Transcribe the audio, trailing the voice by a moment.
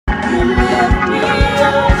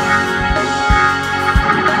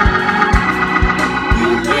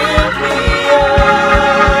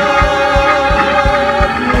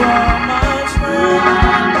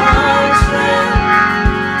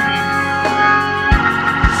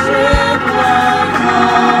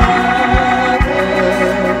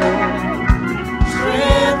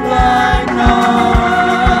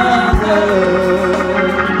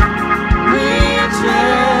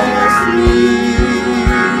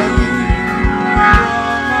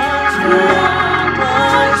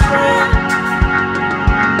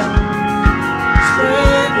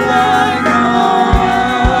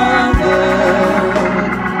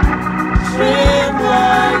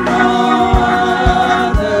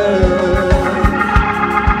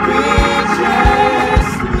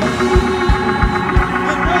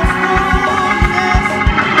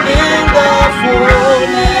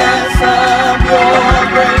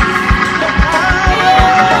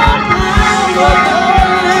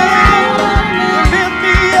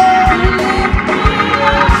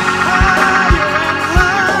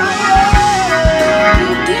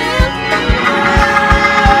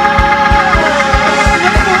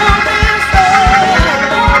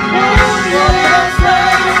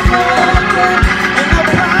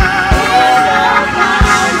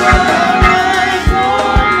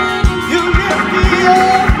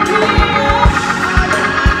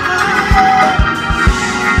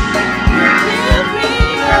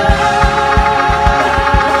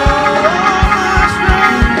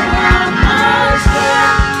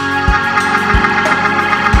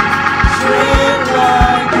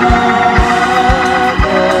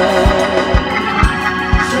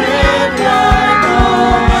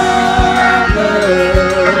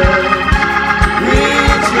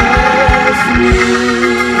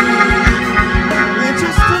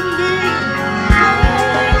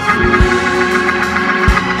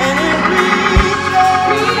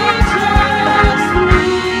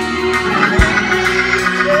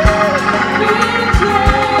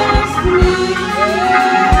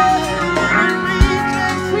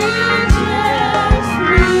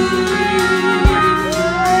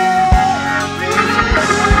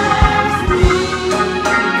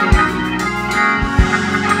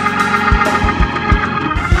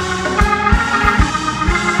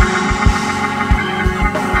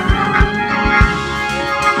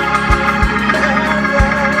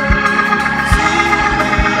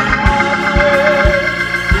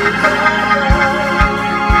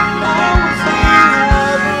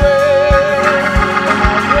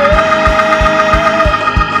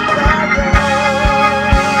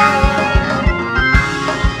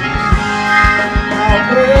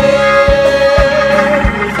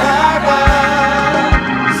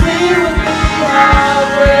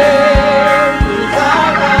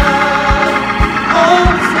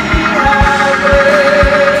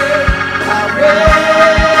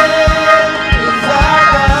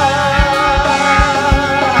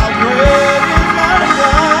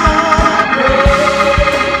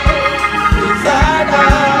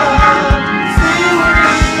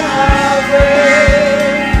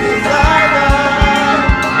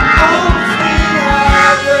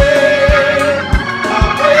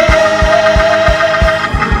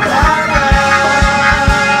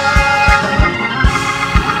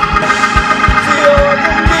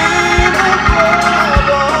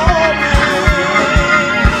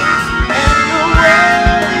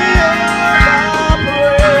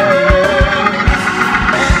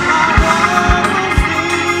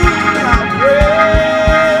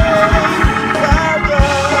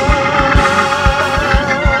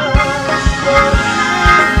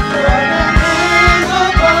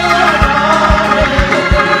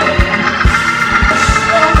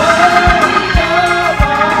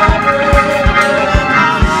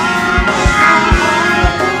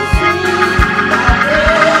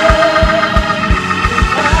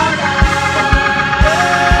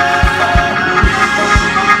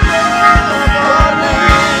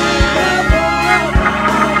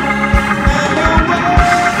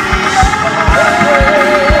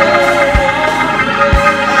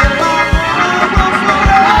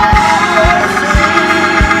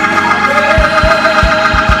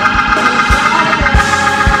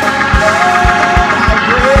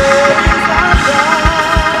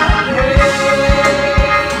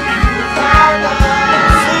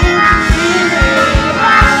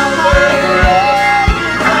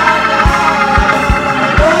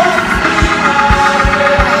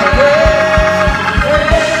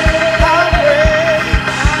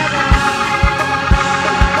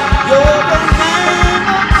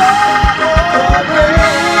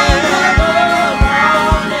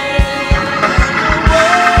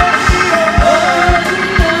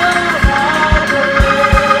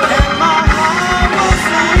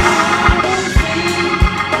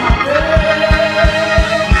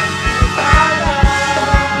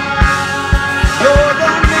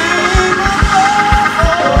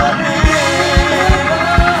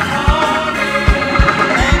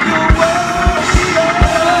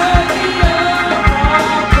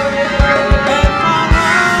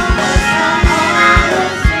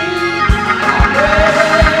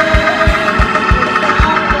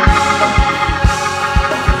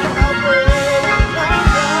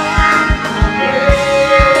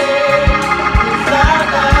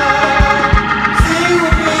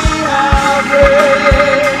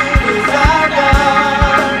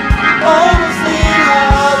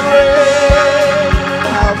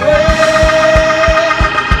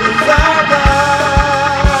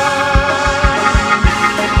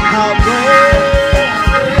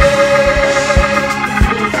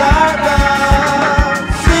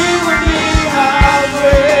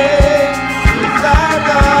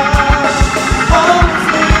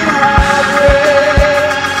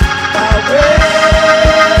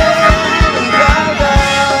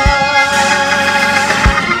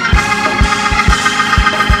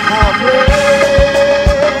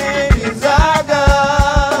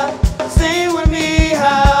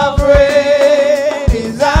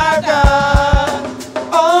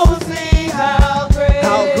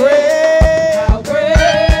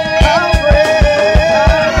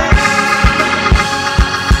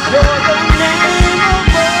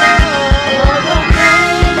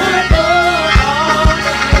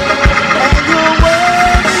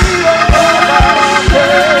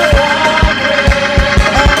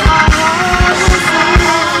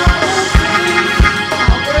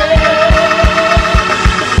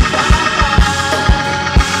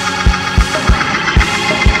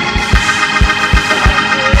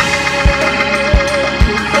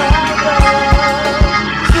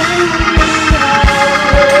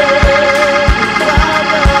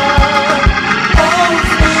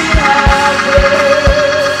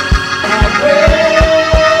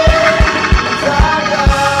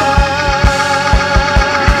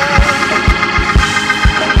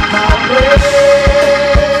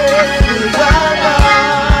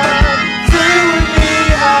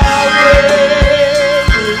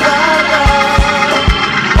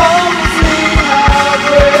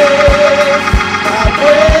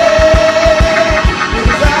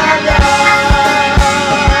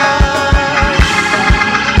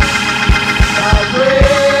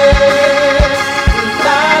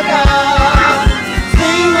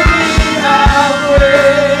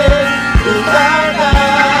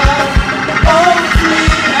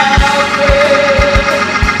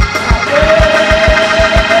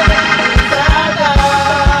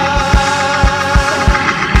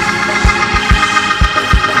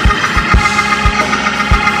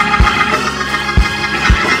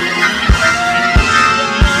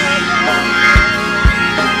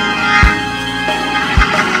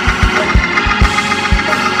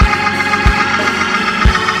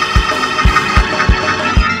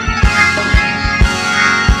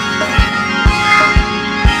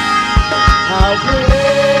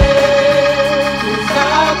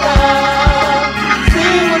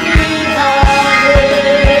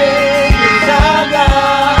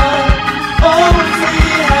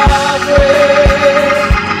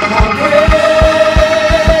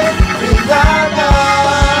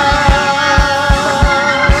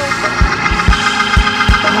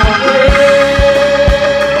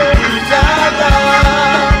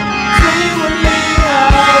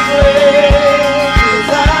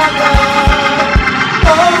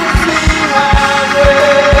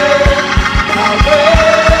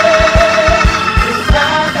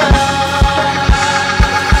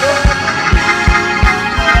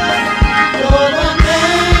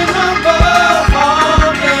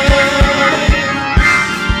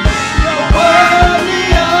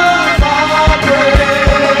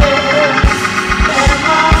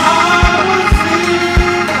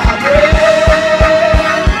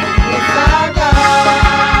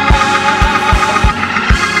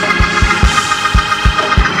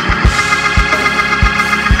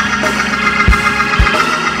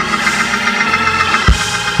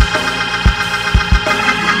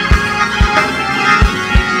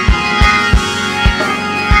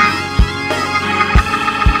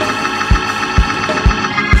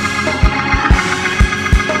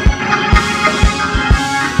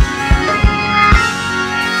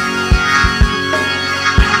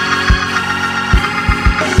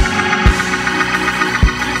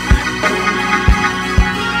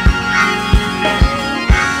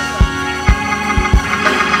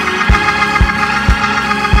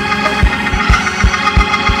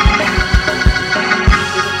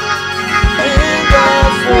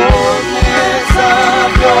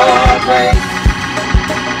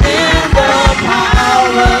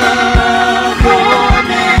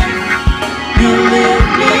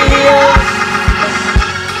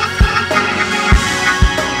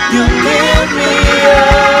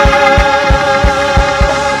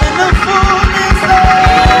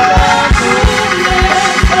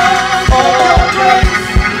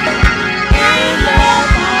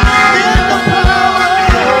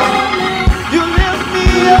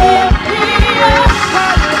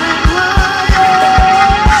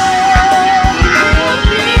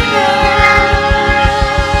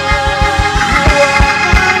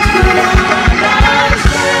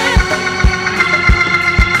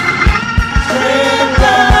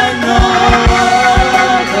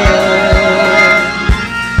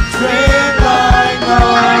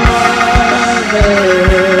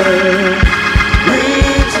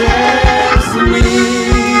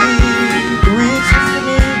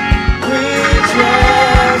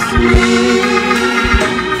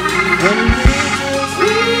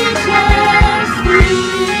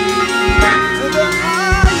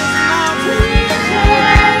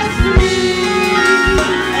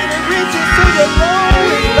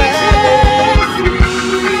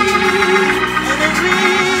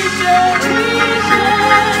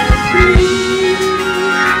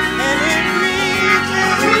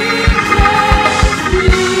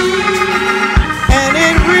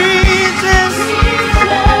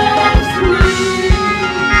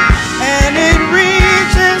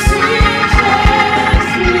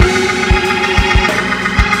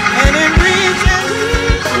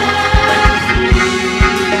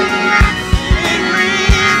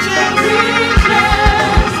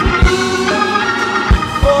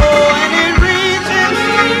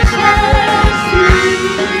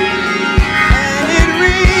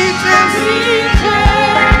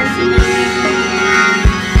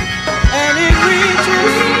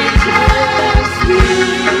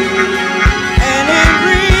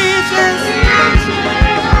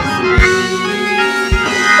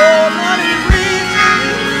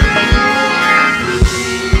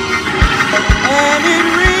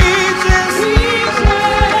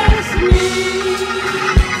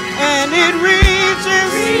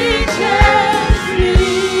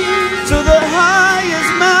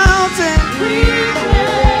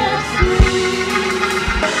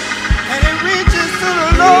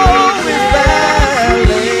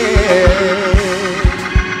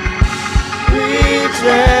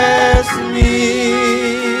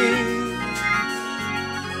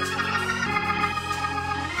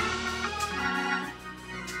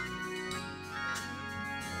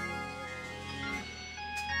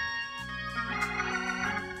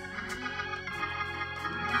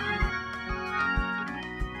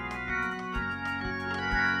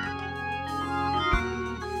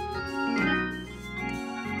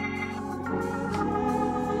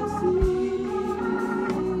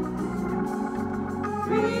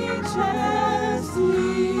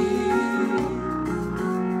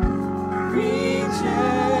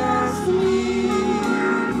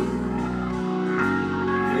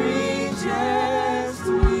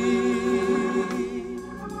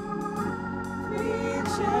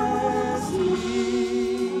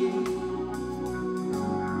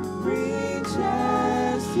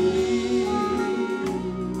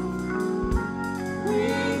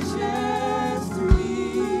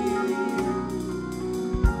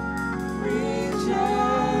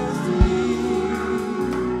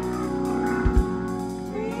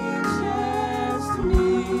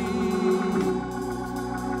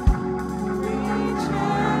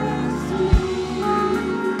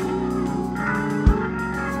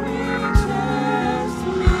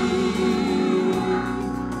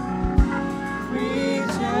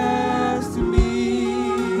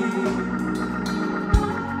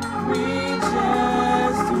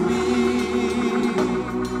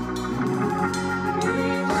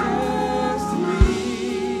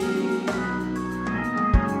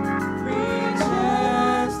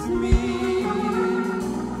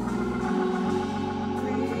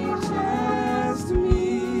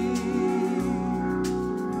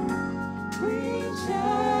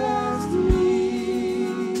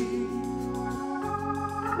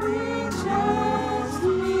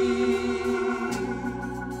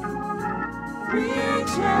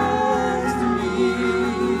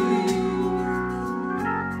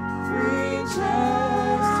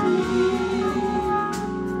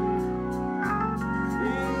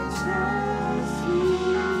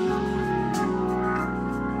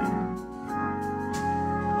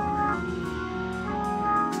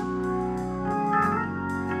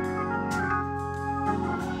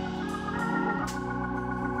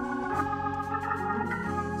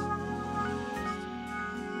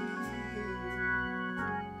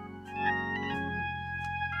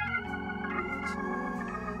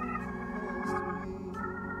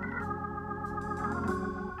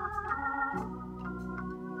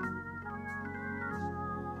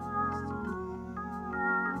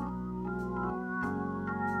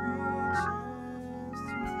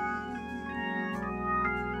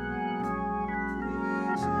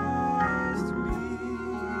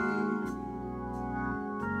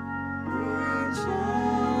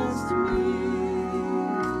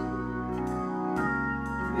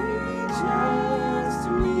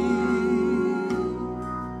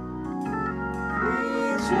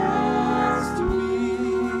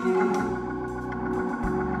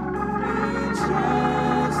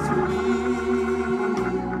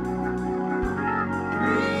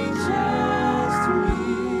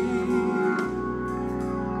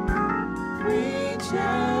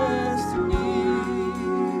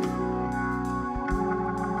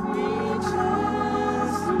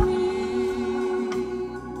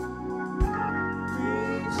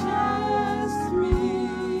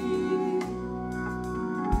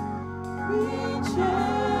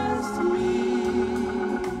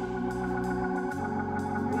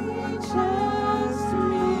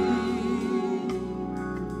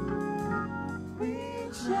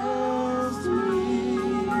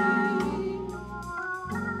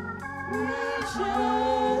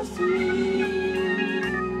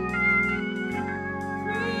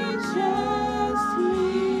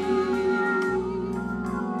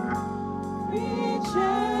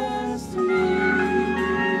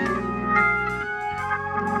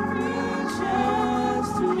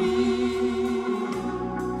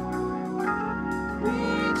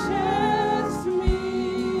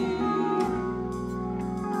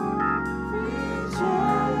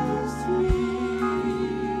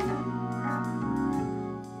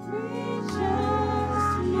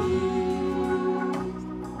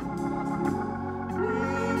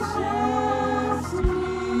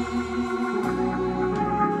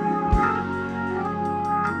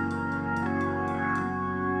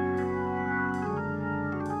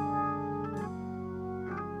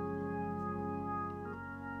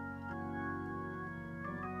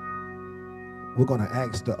We're going to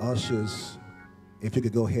ask the ushers if you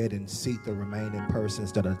could go ahead and seat the remaining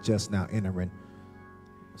persons that are just now entering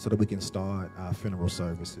so that we can start our funeral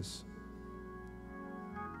services.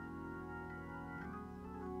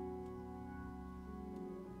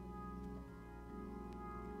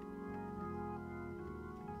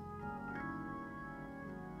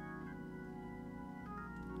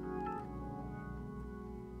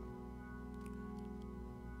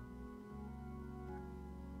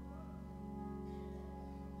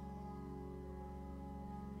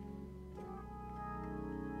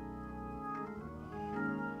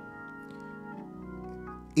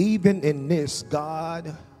 even in this,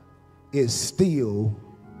 God is still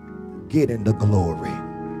getting the glory.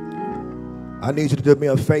 I need you to do me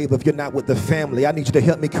a favor. If you're not with the family, I need you to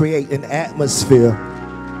help me create an atmosphere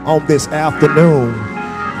on this afternoon.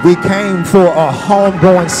 We came for a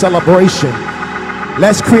homegoing celebration.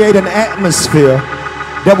 Let's create an atmosphere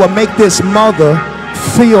that will make this mother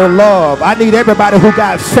feel love. I need everybody who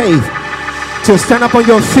got faith to stand up on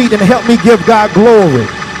your feet and help me give God glory.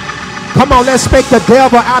 Come on, let's make the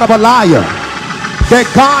devil out of a liar, that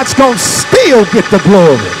God's gonna still get the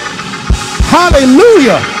glory.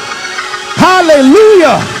 Hallelujah.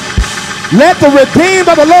 Hallelujah. Let the redeemed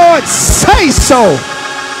of the Lord say so.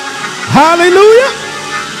 Hallelujah.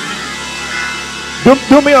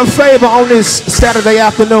 Do me a favor on this Saturday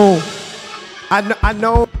afternoon. I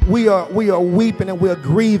know we are weeping and we're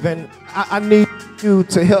grieving. I need you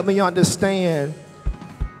to help me understand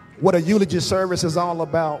what a eulogy service is all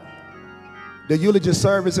about. The eulogy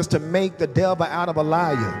service is to make the devil out of a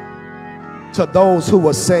liar to those who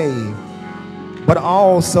are saved, but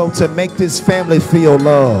also to make this family feel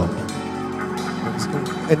loved.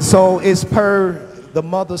 And so it's per the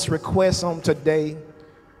mother's request on today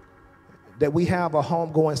that we have a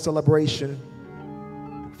homegoing celebration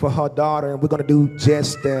for her daughter, and we're going to do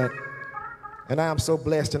just that. And I am so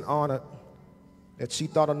blessed and honored that she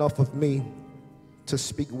thought enough of me to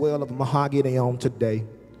speak well of Mahogany on today,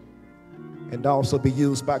 and also be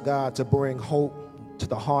used by God to bring hope to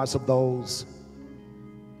the hearts of those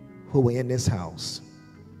who are in this house.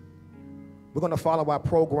 We're going to follow our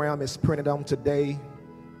program. It's printed on today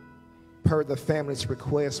per the family's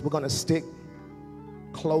request. We're going to stick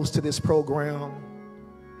close to this program.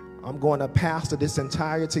 I'm going to pastor this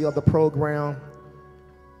entirety of the program,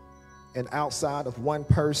 and outside of one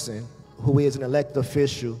person who is an elected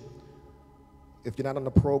official, if you're not on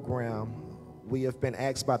the program, we have been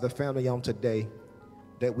asked by the family on today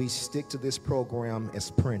that we stick to this program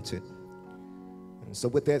as printed. And so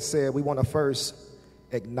with that said, we want to first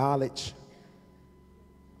acknowledge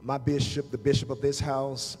my bishop, the bishop of this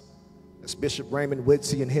house. It's Bishop Raymond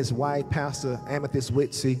Whitsey and his wife, Pastor Amethyst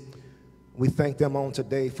Whitsey. We thank them on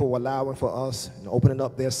today for allowing for us and opening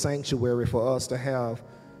up their sanctuary for us to have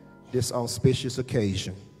this auspicious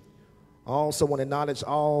occasion. I also want to acknowledge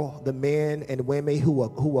all the men and women who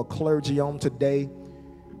are clergy on today.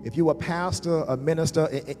 If you are a pastor, a minister,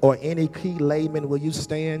 or any key layman, will you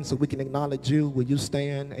stand so we can acknowledge you? Will you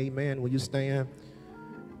stand? Amen. Will you stand?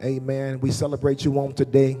 Amen. We celebrate you on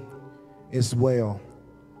today as well.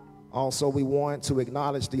 Also, we want to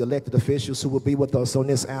acknowledge the elected officials who will be with us on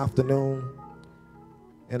this afternoon.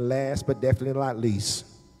 And last but definitely not least,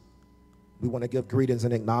 we want to give greetings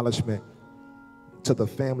and acknowledgement to the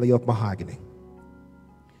family of Mahogany.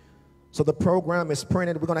 So the program is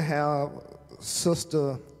printed. We're going to have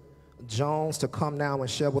Sister Jones to come now and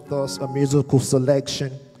share with us a musical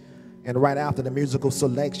selection. And right after the musical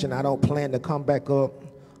selection, I don't plan to come back up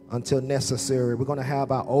until necessary. We're going to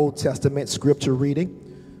have our Old Testament scripture reading.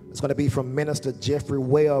 It's going to be from Minister Jeffrey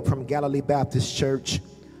Webb from Galilee Baptist Church.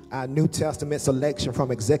 Our New Testament selection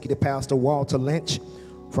from Executive Pastor Walter Lynch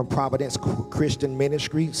from Providence Christian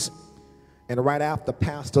Ministries. And right after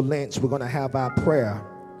Pastor Lynch, we're going to have our prayer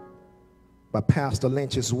by Pastor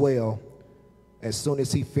Lynch as well, as soon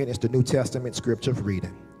as he finished the New Testament scripture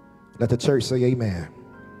reading. Let the church say amen.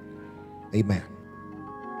 Amen.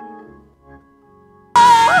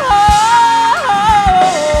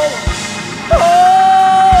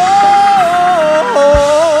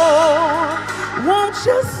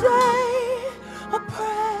 Just say a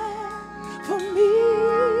prayer for me.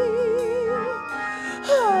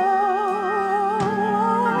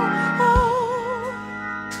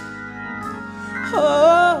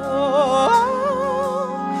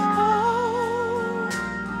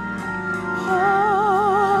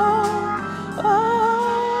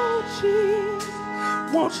 Jesus,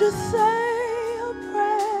 won't you say a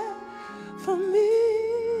prayer for me?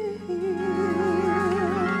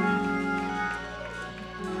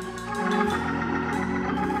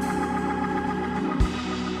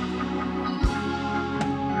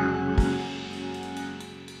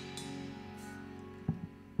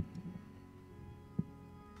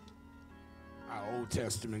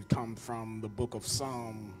 Testament come from the book of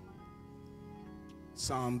Psalm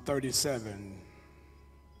 37,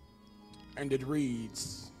 and it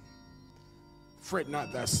reads, "Fret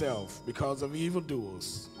not thyself because of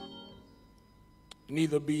evildoers,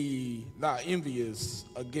 neither be thou envious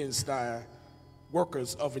against thy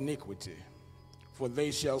workers of iniquity, for they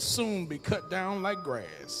shall soon be cut down like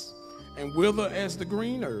grass and wither as the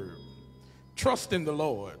green herb. Trust in the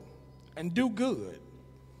Lord and do good,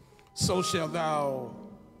 so shalt thou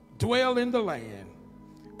dwell in the land,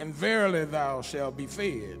 and verily thou shalt be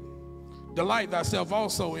fed. Delight thyself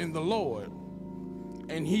also in the Lord,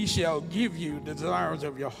 and he shall give you the desires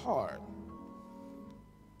of your heart.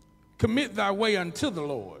 Commit thy way unto the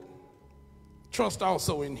Lord. Trust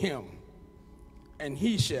also in him, and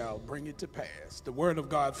he shall bring it to pass. The word of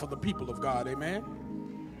God for the people of God. Amen.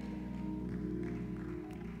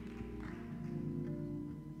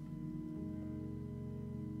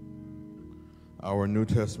 Our New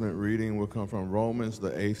Testament reading will come from Romans, the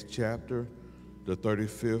 8th chapter, the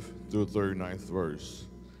 35th through 39th verse.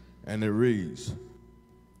 And it reads,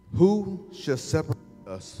 "Who shall separate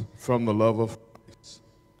us from the love of Christ?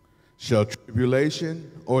 Shall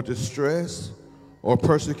tribulation or distress or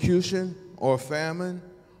persecution or famine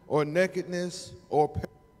or nakedness or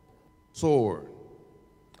sword?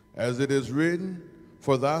 As it is written,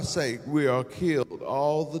 for thy sake we are killed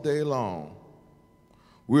all the day long.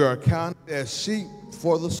 We are counted as sheep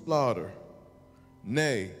for the slaughter.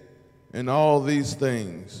 Nay, in all these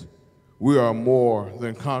things we are more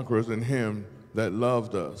than conquerors in him that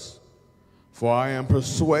loved us. For I am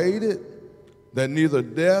persuaded that neither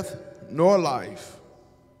death nor life,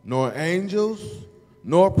 nor angels,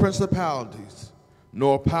 nor principalities,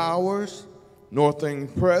 nor powers, nor things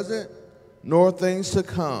present, nor things to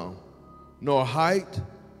come, nor height,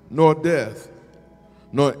 nor depth,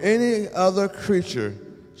 nor any other creature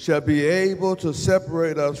shall be able to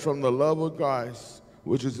separate us from the love of Christ,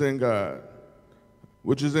 which is in God,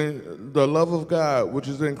 which is in the love of God, which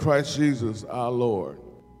is in Christ Jesus our Lord."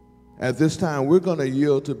 At this time, we're going to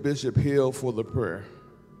yield to Bishop Hill for the prayer.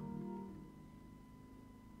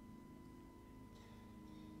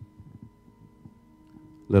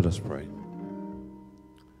 Let us pray.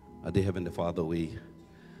 Our dear Heavenly Father, we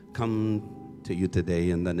come to you today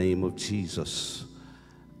in the name of Jesus,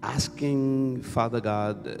 asking, Father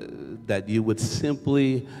God, that you would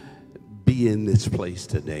simply be in this place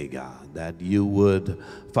today, God, that you would,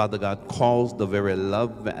 Father God, cause the very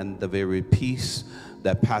love and the very peace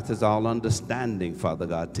that passes all understanding, Father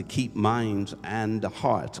God, to keep minds and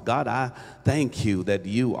hearts. God, I thank you that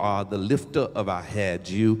you are the lifter of our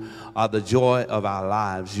heads. You are the joy of our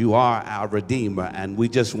lives. You are our Redeemer, and we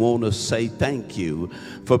just want to say thank you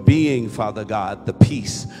for being, Father God, the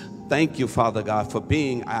peace. Thank you, Father God, for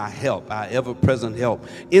being our help, our ever-present help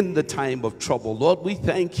in the time of trouble. Lord, we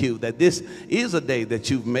thank you that this is a day that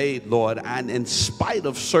you've made, Lord, and in spite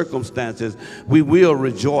of circumstances, we will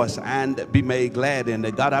rejoice and be made glad in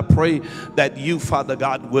it. God, I pray that you, Father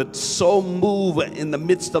God, would so move in the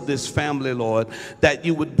midst of this family, Lord, that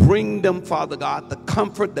you would bring them, Father God, the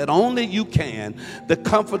comfort that only you can, the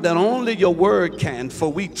comfort that only your word can, for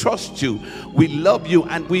we trust you, we love you,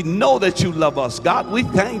 and we know that you love us. God, we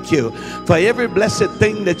thank you for every blessed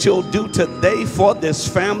thing that you'll do today for this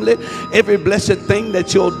family, every blessed thing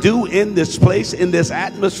that you'll do in this place, in this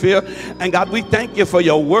atmosphere. And God, we thank you for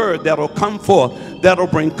your word that'll come forth, that'll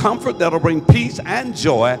bring comfort, that'll bring peace and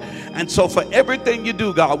joy. And so for everything you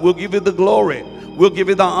do, God, we'll give you the glory, we'll give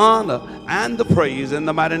you the honor and the praise in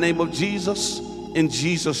the mighty name of Jesus. In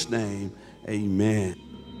Jesus' name, amen.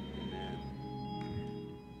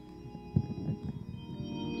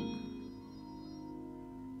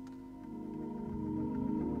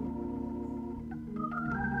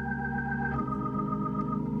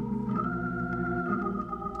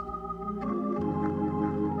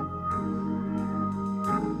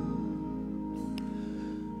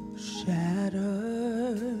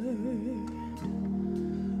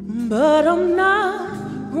 But I'm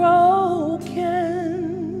not broken,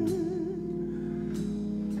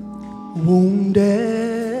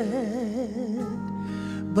 wounded,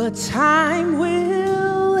 but time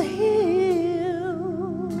will heal.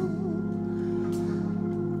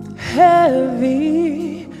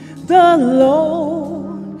 Heavy the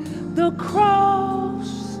load, the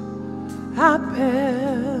cross I bear.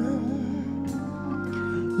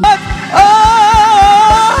 But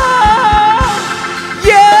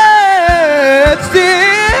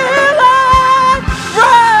still I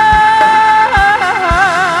rise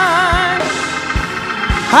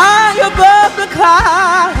high above the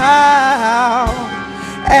clouds.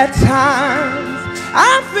 At times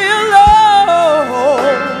I feel low,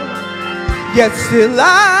 yet still I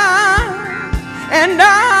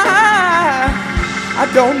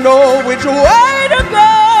don't know which way to go,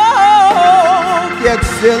 yet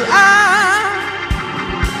still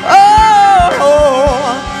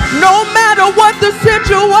no matter what the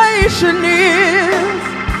situation is,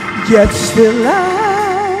 yet still I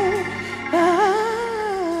rise.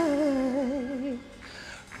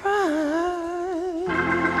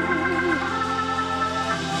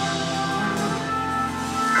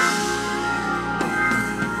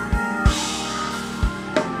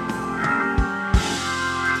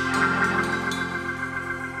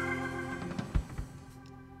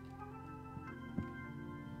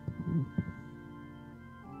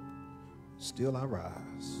 still I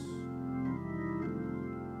rise.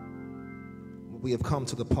 We have come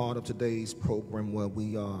to the part of today's program where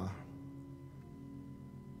we are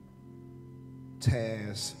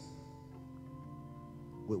tasked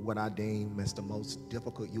with what I deem as the most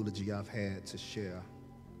difficult eulogy I've had to share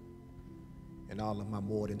in all of my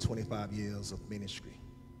more than 25 years of ministry.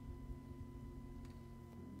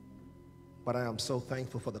 But I am so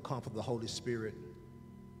thankful for the comfort of the Holy Spirit,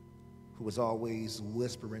 who is always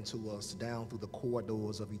whispering to us down through the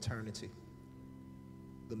corridors of eternity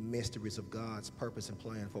the mysteries of God's purpose and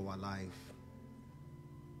plan for our life.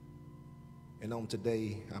 And on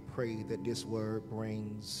today, I pray that this word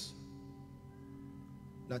brings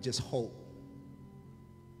not just hope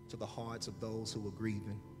to the hearts of those who are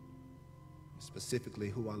grieving, specifically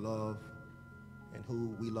who I love and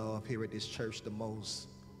who we love here at this church the most,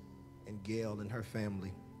 and Gail and her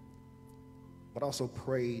family, but also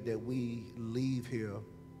pray that we leave here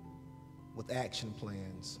with action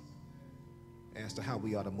plans as to how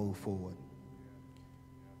we ought to move forward.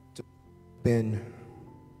 Been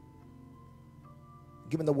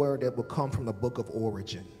given the word that will come from the book of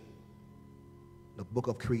origin, the book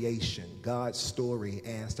of creation, God's story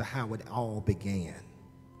as to how it all began.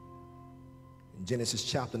 In Genesis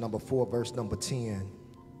chapter number 4, verse number 10,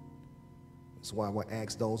 that's why I would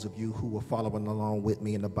ask those of you who were following along with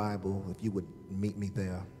me in the Bible if you would meet me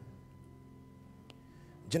there.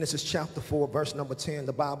 Genesis chapter 4, verse number 10,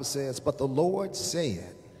 the Bible says, "But the Lord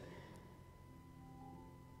said,"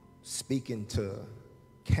 speaking to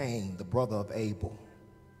Cain, the brother of Abel,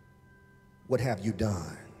 "What have you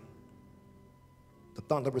done?" The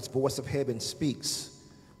thunderous voice of heaven speaks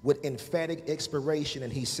with emphatic expiration,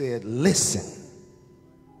 and he said, "Listen,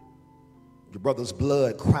 your brother's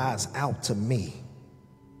blood cries out to me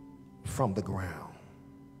from the ground."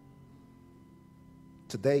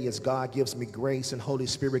 Today, as God gives me grace and Holy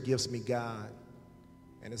Spirit gives me God,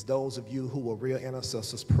 and as those of you who are real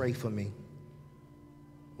intercessors pray for me,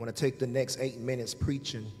 I want to take the next 8 minutes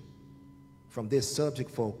preaching from this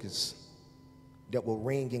subject focus that will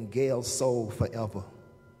ring in Gail's soul forever.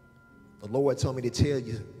 The Lord told me to tell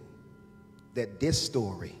you that this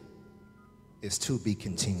story is to be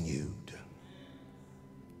continued.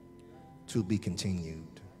 To be continued.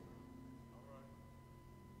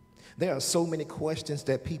 There are so many questions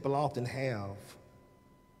that people often have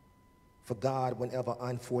for God whenever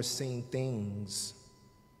unforeseen things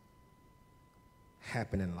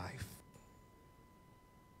happen in life.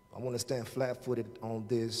 I want to stand flat-footed on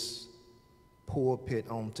this pulpit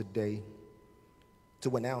on today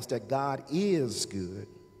to announce that God is good,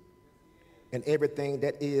 and everything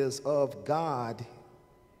that is of God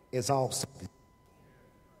is also good.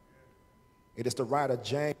 It is the writer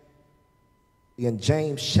James, in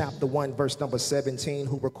James chapter 1, verse number 17,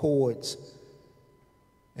 who records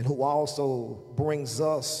and who also brings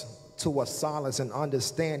us to a solace and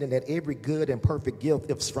understanding that every good and perfect gift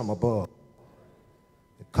is from above.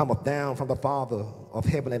 It cometh down from the Father of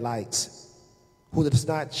heavenly lights, who does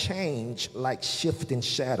not change like shifting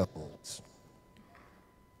shadows.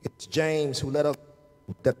 It's James who let us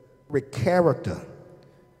the very character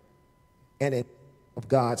and of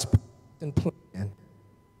God's plan,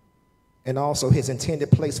 and also his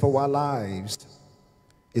intended place for our lives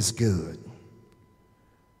is good.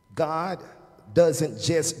 God doesn't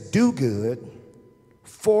just do good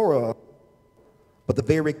for us, but the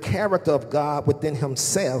very character of God within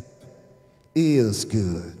himself is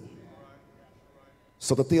good.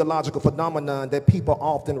 So the theological phenomenon that people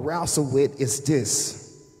often wrestle with is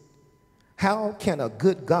this: how can a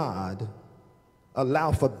good God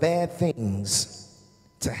allow for bad things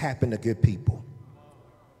to happen to good people?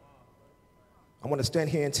 I want to stand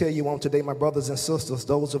here and tell you on today, my brothers and sisters,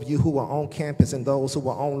 those of you who are on campus and those who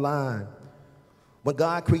are online, when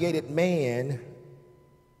God created man,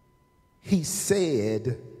 he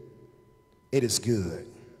said it is good.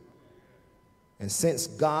 And since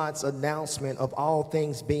God's announcement of all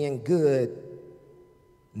things being good,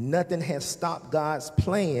 nothing has stopped God's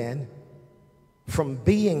plan from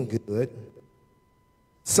being good.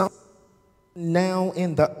 Something now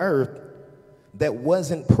in the earth that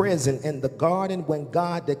wasn't present in the garden when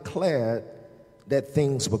God declared that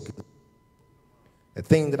things were good. The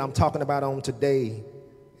thing that I'm talking about on today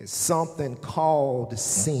is something called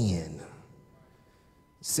sin.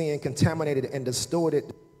 Sin contaminated and distorted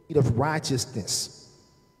the seed of righteousness.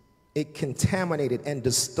 It contaminated and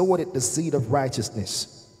distorted the seed of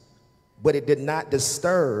righteousness, but it did not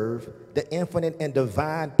disturb the infinite and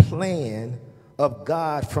divine plan of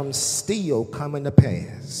God from still coming to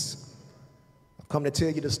pass. I've come to tell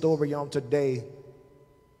you the story on today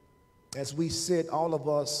as we sit, all of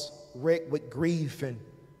us, wrecked with grief and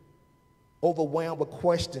overwhelmed with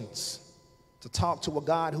questions, to talk to a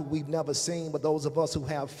God who we've never seen, but those of us who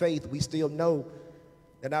have faith, we still know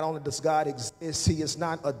that not only does God exist, he is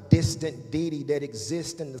not a distant deity that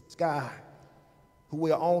exists in the sky, who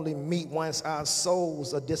we'll only meet once our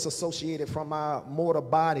souls are disassociated from our mortal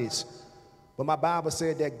bodies. But my Bible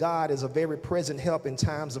said that God is a very present help in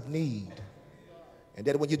times of need. And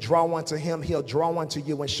that when you draw unto him, he'll draw unto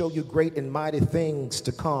you and show you great and mighty things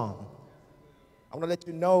to come. I want to let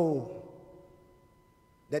you know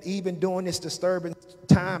that even during this disturbing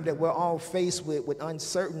time that we're all faced with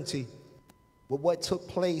uncertainty, with what took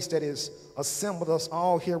place that has assembled us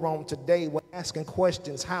all here on today, we're asking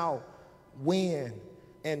questions: how, when,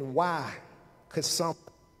 and why could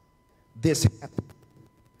something this happen?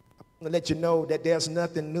 I'm going to let you know that there's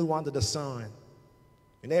nothing new under the sun.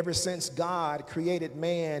 And ever since God created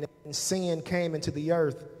man and sin came into the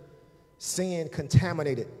earth, sin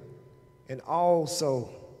contaminated and also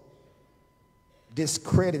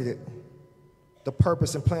discredited the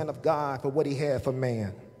purpose and plan of God for what he had for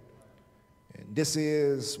man. And this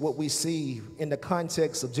is what we see in the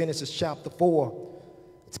context of Genesis chapter 4,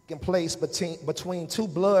 taking place between two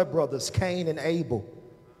blood brothers, Cain and Abel,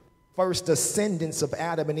 first descendants of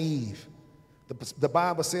Adam and Eve. The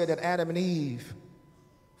Bible said that Adam and Eve,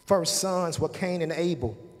 first sons were Cain and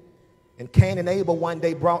Abel. And Cain and Abel one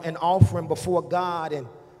day brought an offering before God, and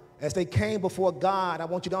as they came before God, I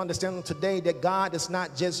want you to understand today that God does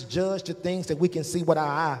not just judge the things that we can see with our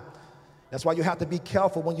eye. That's why you have to be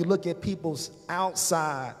careful when you look at people's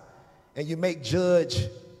outside and you make judge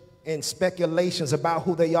and speculations about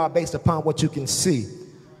who they are based upon what you can see.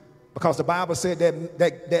 Because the Bible said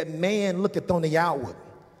that man looketh on the outward,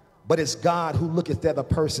 but it's God who looketh at a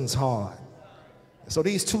person's heart. So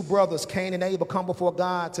these two brothers, Cain and Abel, come before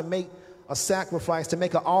God to make a sacrifice, to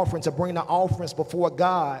make an offering, to bring the offerings before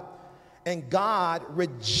God. And God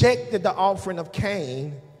rejected the offering of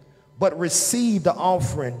Cain, but received the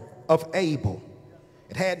offering of Abel.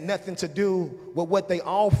 It had nothing to do with what they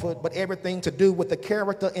offered, but everything to do with the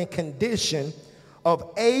character and condition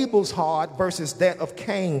of Abel's heart versus that of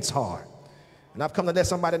Cain's heart. And I've come to let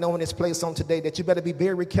somebody know in this place on today that you better be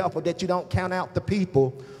very careful that you don't count out the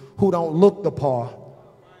people who don't look the part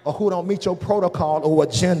or who don't meet your protocol or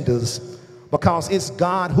agendas, because it's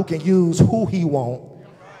God who can use who he wants,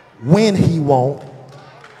 when he wants,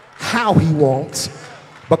 how he wants,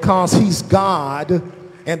 because he's God,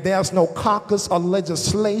 and there's no caucus or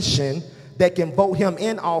legislation that can vote him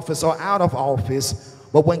in office or out of office.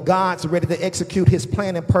 But when God's ready to execute his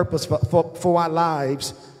plan and purpose for our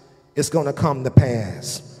lives, it's going to come to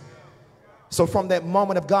pass. So from that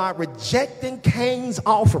moment of God rejecting Cain's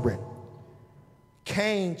offering,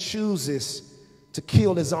 Cain chooses to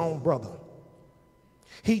kill his own brother.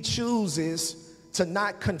 He chooses to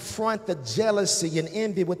not confront the jealousy and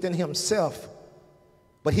envy within himself,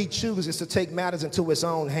 but he chooses to take matters into his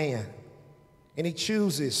own hand. And he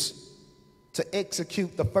chooses to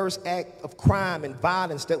execute the first act of crime and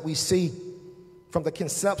violence that we see from the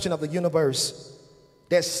conception of the universe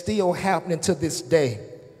that's still happening to this day.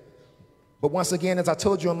 But once again, as I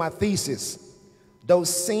told you in my thesis, though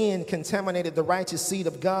sin contaminated the righteous seed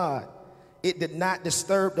of God, it did not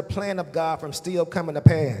disturb the plan of God from still coming to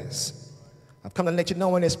pass. I've come to let you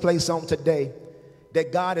know in this place on today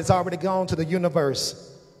that God has already gone to the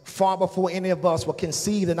universe far before any of us were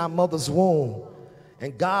conceived in our mother's womb.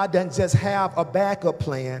 And God doesn't just have a backup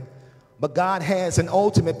plan, but God has an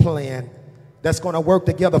ultimate plan that's going to work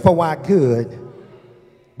together for our good.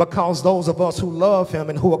 Because those of us who love him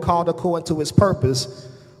and who are called according to his purpose,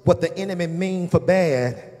 what the enemy mean for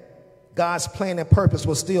bad, God's plan and purpose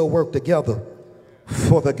will still work together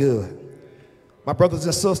for the good. My brothers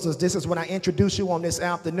and sisters, this is when I introduce you on this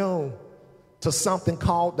afternoon to something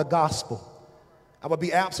called the gospel. I would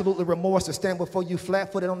be absolutely remorse to stand before you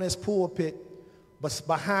flat-footed on this pulpit, but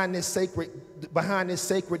behind this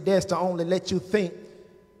sacred desk to only let you think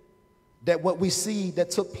that what we see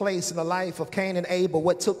that took place in the life of Cain and Abel,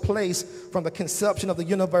 what took place from the conception of the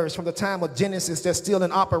universe, from the time of Genesis that's still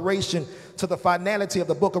in operation to the finality of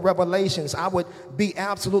the book of Revelations, I would be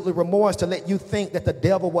absolutely remorse to let you think that the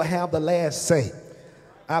devil will have the last say.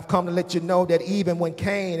 I've come to let you know that even when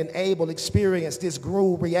Cain and Abel experienced this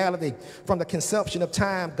groove reality from the conception of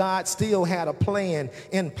time, God still had a plan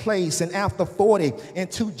in place. And after 40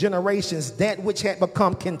 and 2 generations, that which had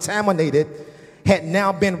become contaminated had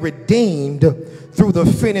now been redeemed through the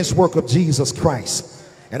finished work of Jesus Christ.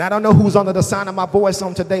 And I don't know who's under the sound of my voice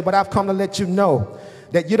on today, but I've come to let you know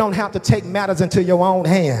that you don't have to take matters into your own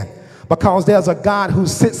hand, because there's a God who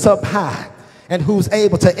sits up high and who's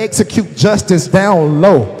able to execute justice down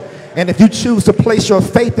low. And if you choose to place your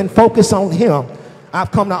faith and focus on him,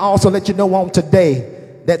 I've come to also let you know on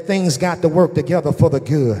today that things got to work together for the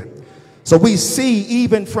good. So we see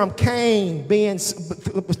even from Cain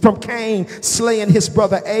slaying his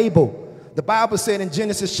brother Abel. The Bible said in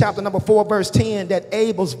Genesis chapter number 4 verse 10 that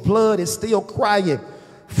Abel's blood is still crying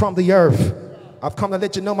from the earth. I've come to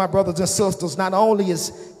let you know, my brothers and sisters, not only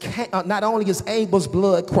is Abel's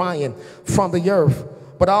blood crying from the earth,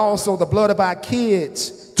 but also the blood of our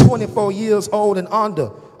kids, 24 years old and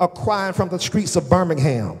under, are crying from the streets of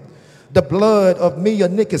Birmingham. The blood of Mia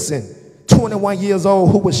Nickerson, 21 years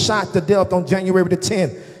old, who was shot to death on January the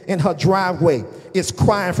 10th in her driveway, is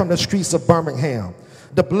crying from the streets of Birmingham.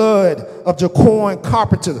 The blood of Jaquan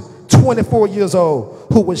Carpenter, 24 years old,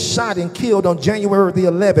 who was shot and killed on January the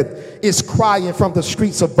 11th, is crying from the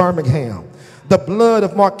streets of Birmingham. The blood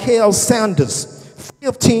of Markel Sanders,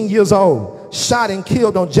 15 years old, shot and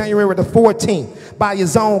killed on January the 14th by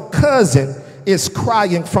his own cousin, is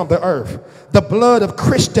crying from the earth. The blood of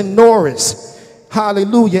Christian Norris,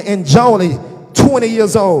 hallelujah, and Jolie, 20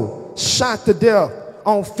 years old, shot to death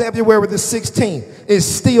on February the 16th, is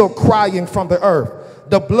still crying from the earth.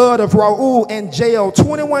 The blood of Raul and Jael,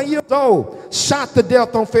 21 years old, shot to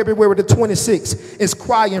death on February the 26th, is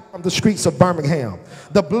crying from the streets of Birmingham.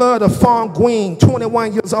 The blood of Fong Gwing,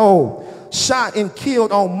 21 years old, shot and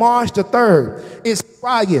killed on March the 3rd, is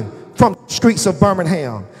crying from the streets of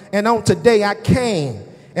Birmingham. And on today I came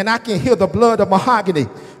and I can hear the blood of Mahogany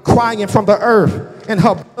crying from the earth, and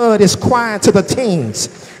her blood is crying to the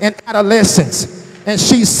teens and adolescents. And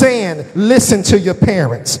she's saying, listen to your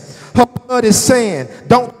parents. Her blood is saying,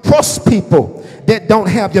 don't trust people that don't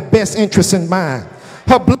have your best interests in mind.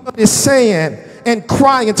 Her blood is saying and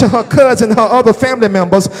crying to her cousin, her other family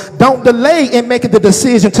members, don't delay in making the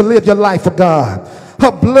decision to live your life for God.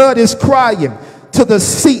 Her blood is crying to the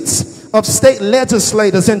seats of state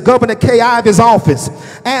legislators in Governor Kay Ivey's office,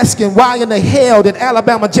 asking why in the hell did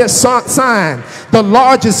Alabama just sign the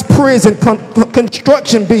largest prison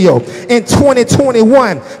construction bill in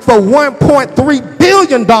 2021 for $1.3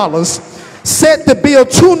 billion, set to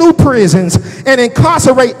build 2 new prisons and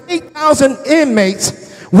incarcerate 8,000 inmates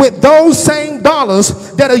with those same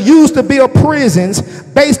dollars that are used to build prisons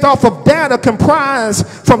based off of data comprised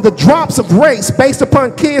from the drops of race based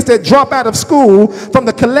upon kids that drop out of school. From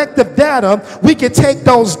the collective data, we can take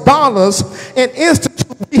those dollars and institute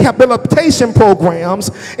rehabilitation programs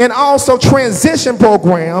and also transition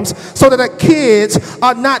programs so that the kids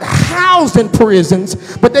are not housed in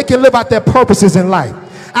prisons, but they can live out their purposes in life.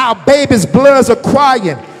 Our babies' bloods are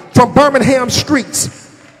crying from Birmingham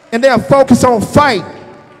streets, and they're focused on fight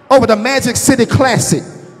over the Magic City Classic,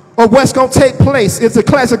 or what's going to take place. Is the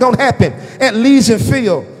Classic going to happen at Legion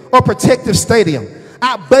Field or Protective Stadium?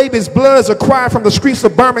 Our babies' bloods are crying from the streets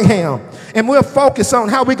of Birmingham, and we're focused on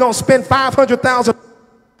how we're going to spend $500,000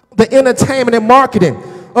 the entertainment and marketing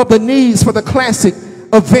of the needs for the Classic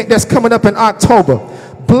event that's coming up in October.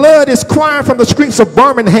 Blood is crying from the streets of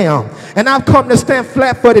Birmingham, and I've come to stand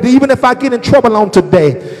flat-footed, even if I get in trouble on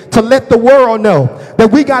today, to let the world know that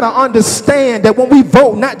we got to understand that when we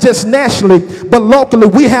vote, not just nationally, but locally,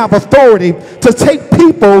 we have authority to take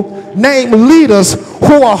people named leaders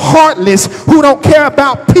who are heartless, who don't care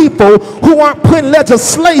about people, who aren't putting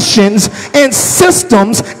legislations and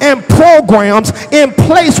systems and programs in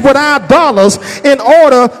place with our dollars in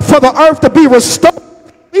order for the earth to be restored.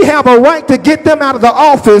 We have a right to get them out of the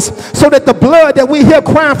office so that the blood that we hear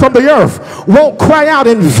crying from the earth won't cry out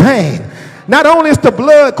in vain. Not only is the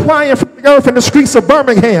blood crying from the earth in the streets of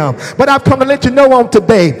Birmingham, but I've come to let you know on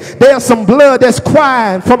today, there's some blood that's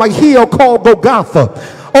crying from a hill called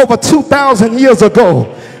Golgotha over 2,000 years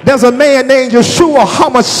ago. There's a man named Yeshua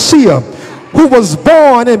HaMashiach who was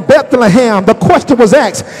born in Bethlehem. The question was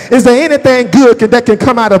asked, is there anything good that can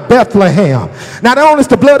come out of Bethlehem? Not only is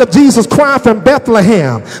the blood of Jesus crying from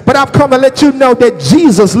Bethlehem, but I've come to let you know that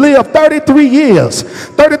Jesus lived 33 years,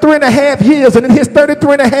 33 and a half years, and in his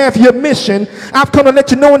 33 and a half year mission, I've come to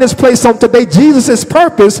let you know in this place on today, Jesus'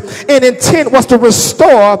 purpose and intent was to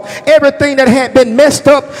restore everything that had been messed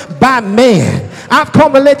up by man. I've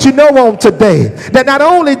come to let you know on today that not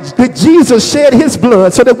only did Jesus shed his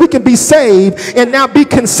blood so that we can be saved and now be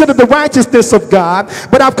considered the righteousness of God,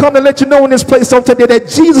 but I've come to let you know in this place on today that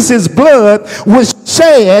Jesus' blood was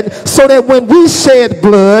shed so that when we shed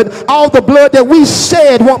blood, all the blood that we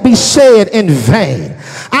shed won't be shed in vain.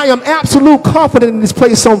 I am absolute confident in this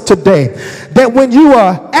place on today that when you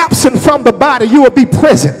are absent from the body, you will be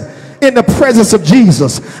present in the presence of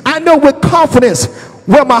Jesus. I know with confidence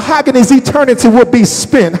where Mahogany's eternity will be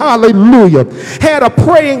spent. Hallelujah. Had a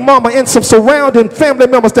praying mama and some surrounding family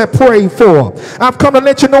members that prayed for her. I've come to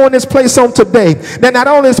let you know in this place on today that not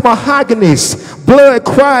only is Mahogany's blood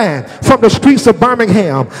crying from the streets of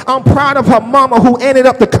Birmingham. I'm proud of her mama who ended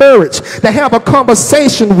up the courage to have a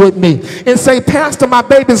conversation with me and say, Pastor, my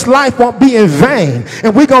baby's life won't be in vain,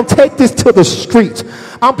 and we're going to take this to the streets.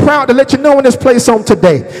 I'm proud to let you know in this place on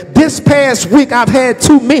today. This past week, I've had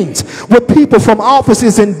 2 meetings with people from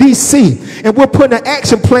offices in D.C., and we're putting an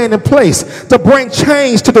action plan in place to bring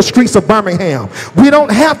change to the streets of Birmingham. We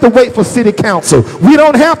don't have to wait for city council. We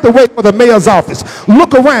don't have to wait for the mayor's office.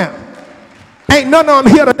 Look around. Ain't none of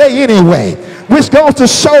them here today anyway, which goes to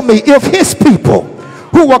show me if his people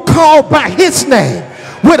who are called by his name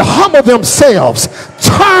would humble themselves,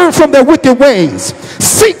 turn from their wicked ways,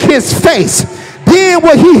 seek his face, then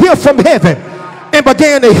will he hear from heaven and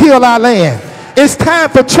began to heal our land. It's time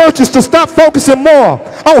for churches to stop focusing more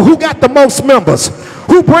on who got the most members,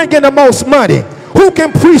 who bring in the most money, who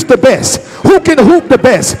can preach the best, who can hoop the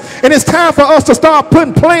best. And it's time for us to start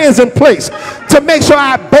putting plans in place to make sure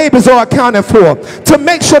our babies are accounted for, to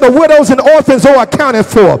make sure the widows and orphans are accounted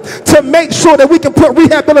for, to make sure that we can put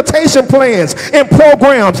rehabilitation plans and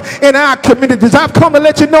programs in our communities. I've come to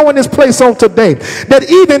let you know in this place on today that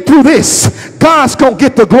even through this, God's going to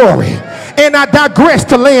get the glory. And I digress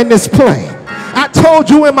to land this plane. I told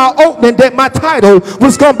you in my opening that my title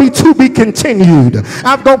was going to be continued.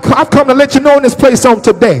 I've come to let you know in this place on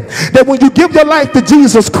today that when you give your life to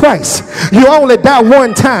Jesus Christ, you only die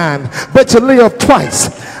one time, but you live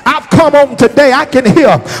twice. I've come on today, I can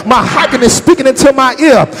hear Mahogany speaking into my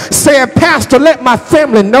ear saying, Pastor, let my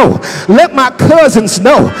family know, let my cousins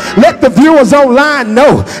know, let the viewers online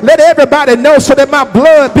know, let everybody know so that my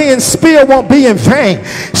blood being spilled won't be in vain.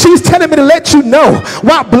 She's telling me to let you know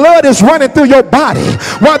while blood is running through your body,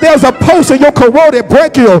 while there's a pulse in your carotid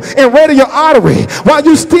brachial and radial artery, while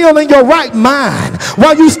you still in your right mind,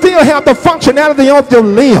 while you still have the functionality of your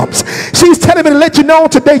limbs. She's telling me to let you know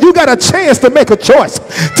today you got a chance to make a choice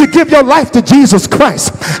to give your life to Jesus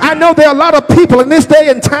Christ. I know there are a lot of people in this day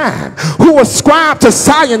and time who ascribe to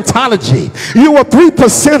Scientology. You a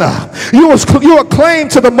 3%er. You are claim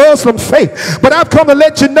to the Muslim faith. But I've come to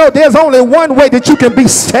let you know there's only one way that you can be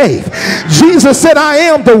saved. Jesus said, I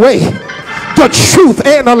am the way, the truth,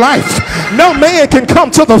 and the life. No man can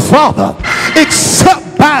come to the Father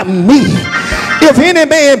except by me. If any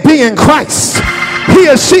man be in Christ, he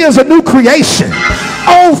or she is a new creation.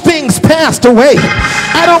 Old things passed away.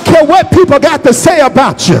 I don't care what people got to say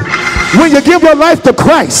about you. When you give your life to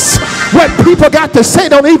Christ, what people got to say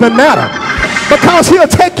don't even matter, because he'll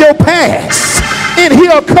take your past and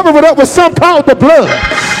he'll cover it up with something called the blood,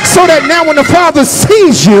 so that now when the Father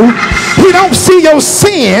sees you, he don't see your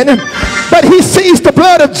sin, but he sees the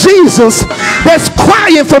blood of Jesus that's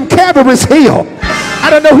crying from Calvary's hill. I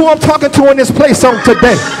don't know who I'm talking to in this place on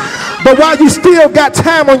today, but while you still got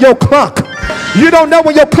time on your clock, you don't know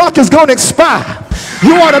when your clock is going to expire.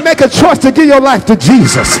 You ought to make a choice to give your life to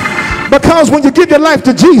Jesus, because when you give your life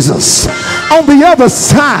to Jesus, on the other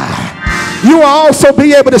side, you will also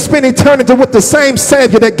be able to spend eternity with the same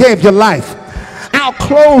Savior that gave your life. I'll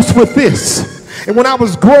close with this. And when I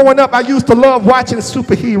was growing up, I used to love watching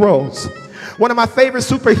superheroes. One of my favorite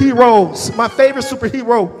superheroes,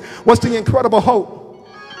 was the Incredible Hulk.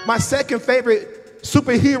 My second favorite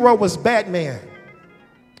superhero was Batman.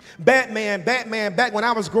 Batman, back when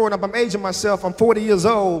I was growing up, I'm aging myself, I'm 40 years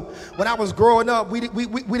old. When I was growing up, we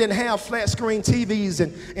didn't have flat screen TVs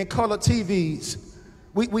and color TVs.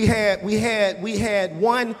 We had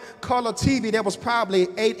one color TV that was probably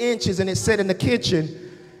 8 inches, and it sat in the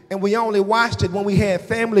kitchen, and we only watched it when we had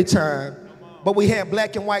family time, but we had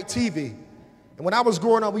black and white TV. And when I was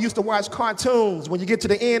growing up, we used to watch cartoons. When you get to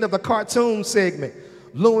the end of the cartoon segment,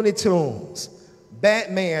 Looney Tunes,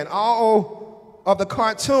 Batman, all of the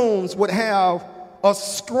cartoons would have a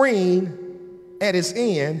screen at its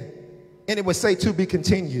end, and it would say to be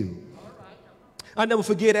continued. I never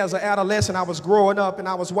forget, as an adolescent, I was growing up and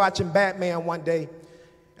I was watching Batman one day,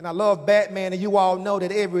 and I love Batman, and you all know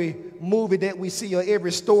that every movie that we see or every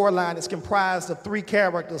storyline is comprised of 3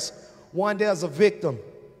 characters. One, there's a victim.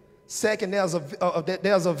 Second, there's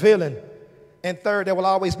a villain. And third, there will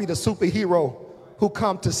always be the superhero who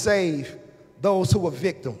come to save those who are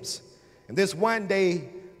victims. And this one day,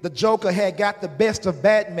 the Joker had got the best of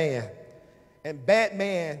Batman, and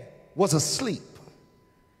Batman was asleep.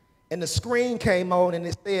 And the screen came on and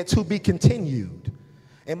it said, to be continued.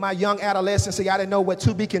 In my young adolescence, I didn't know what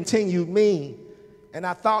to be continued mean. And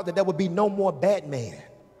I thought that there would be no more Batman.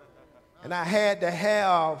 And I had to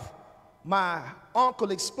have my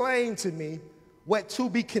uncle explain to me what to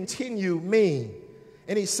be continued mean.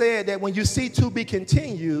 And he said that when you see to be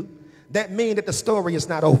continued, that means that the story is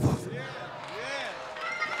not over.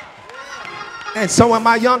 And so in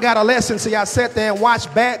my young adolescence, I sat there and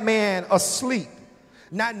watched Batman asleep.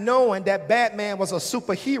 not knowing that Batman was a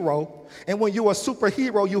superhero, and when you're a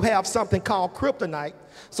superhero, you have something called kryptonite,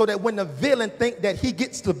 so that when the villain think that he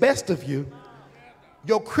gets the best of you,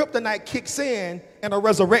 your kryptonite kicks in and a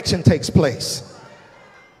resurrection takes place.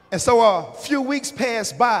 And so a few weeks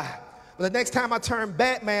passed by, but the next time I turned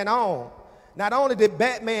Batman on, not only did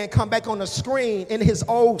Batman come back on the screen in his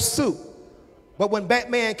old suit, but when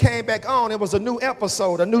Batman came back on, it was a new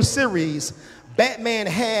episode, a new series. Batman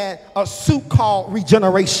had a suit called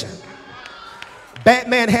Regeneration.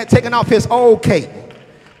 Batman had taken off his old cape,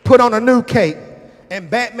 put on a new cape, and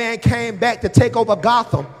Batman came back to take over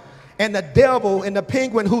Gotham. And the devil and the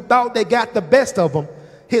Penguin, who thought they got the best of him,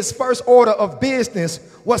 his first order of business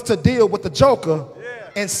was to deal with the Joker,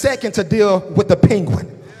 and second to deal with the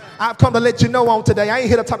Penguin. I've come to let you know on today, I ain't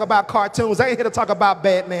here to talk about cartoons. I ain't here to talk about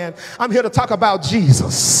Batman. I'm here to talk about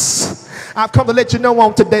Jesus. I've come to let you know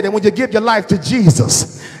on today that when you give your life to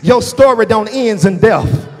Jesus, your story don't end in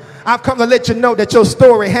death. I've come to let you know that your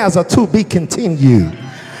story has a to be continued.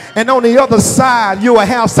 And on the other side, you will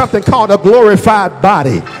have something called a glorified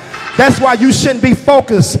body. That's why you shouldn't be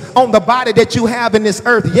focused on the body that you have in this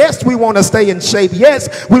earth. Yes, we want to stay in shape.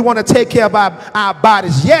 Yes, we want to take care of our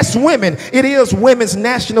bodies. Yes, women, it is Women's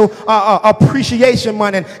National Appreciation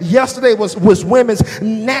Month. And yesterday was Women's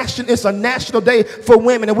National, it's a national day for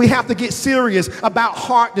women. And we have to get serious about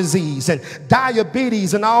heart disease and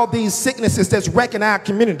diabetes and all these sicknesses that's wrecking our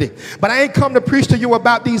community. But I ain't come to preach to you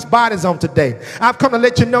about these bodies on today. I've come to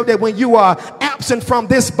let you know that when you are absent from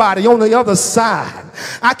this body, on the other side,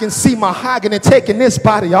 I can see Mahogany taking this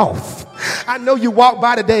body off. I know you walked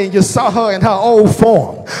by today and you saw her in her old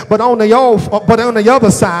form, but on the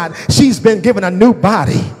other side, she's been given a new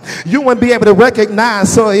body. You wouldn't be able to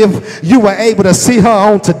recognize her if you were able to see her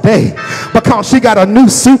on today, because she got a new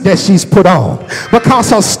suit that she's put on,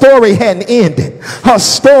 because her story hadn't ended. Her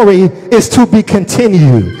story is to be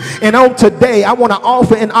continued. And on today, I want to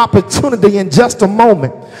offer an opportunity in just a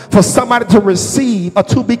moment for somebody to receive a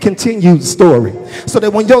to be continued story, so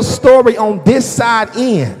that when your story on this side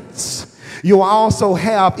ends, you will also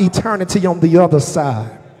have eternity on the other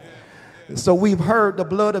side. So we've heard the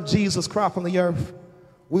blood of Jesus cry from the earth.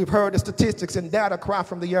 We've heard the statistics and data cry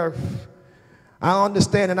from the earth. I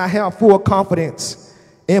understand and I have full confidence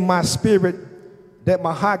in my spirit that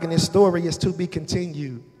Mahogany's story is to be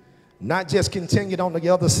continued. Not just continued on the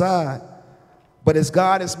other side, but as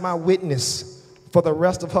God is my witness for the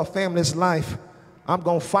rest of her family's life, I'm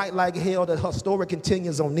going to fight like hell that her story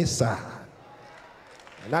continues on this side.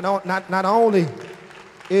 Not only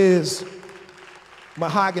is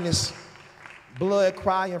Mahogany's blood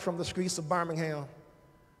crying from the streets of Birmingham,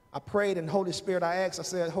 I prayed, and Holy Spirit, I asked, I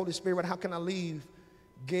said, Holy Spirit, how can I leave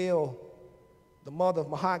Gail, the mother of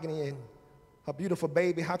Mahogany, and her beautiful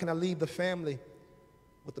baby? How can I leave the family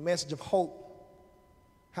with the message of hope?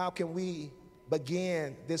 How can we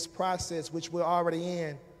begin this process, which we're already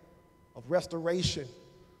in, of restoration?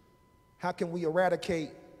 How can we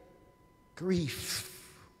eradicate grief?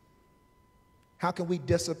 How can we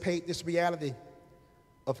dissipate this reality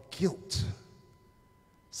of guilt?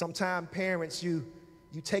 Sometimes parents, you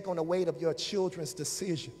take on the weight of your children's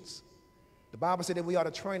decisions. The Bible said that we ought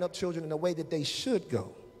to train up children in the way that they should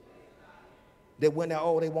go, that when they're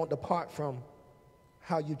old, they won't depart from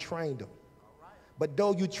how you trained them. But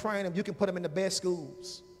though you train them, you can put them in the best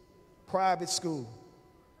schools, private school.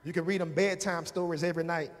 You can read them bedtime stories every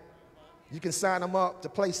night. You can sign them up to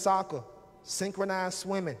play soccer, synchronized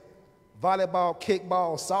swimming, volleyball,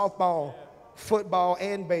 kickball, softball, football,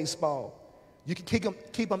 and baseball. You can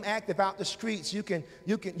keep them active out the streets. You can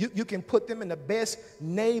put them in the best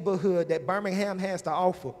neighborhood that Birmingham has to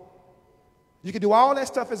offer. You can do all that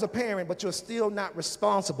stuff as a parent, but you're still not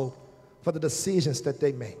responsible for the decisions that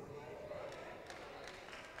they make.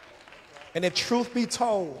 And if truth be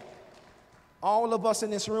told, all of us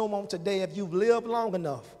in this room on today, if you've lived long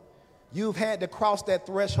enough, you've had to cross that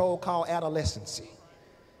threshold called adolescence.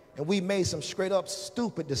 And we made some straight up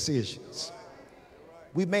stupid decisions.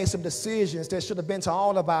 We made some decisions that should have been to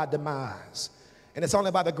all of our demise. And it's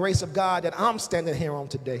only by the grace of God that I'm standing here on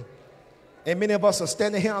today. And many of us are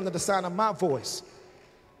standing here under the sound of my voice.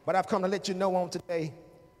 But I've come to let you know on today,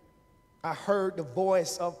 I heard the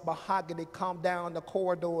voice of Mahogany come down the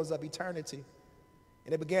corridors of eternity.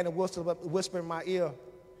 And it began to whisper in my ear.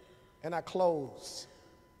 And I closed.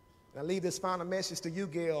 And I leave this final message to you,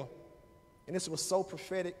 Gail. And this was so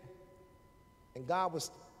prophetic. And God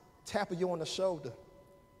was tapping you on the shoulder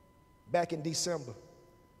back in December,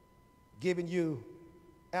 giving you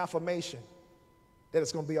affirmation that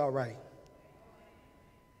it's going to be all right.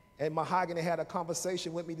 And Mahogany had a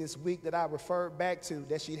conversation with me this week that I referred back to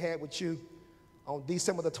that she had with you on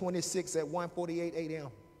December the 26th at 1:48 a.m.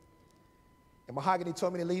 And Mahogany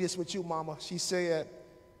told me to leave this with you, Mama. She said,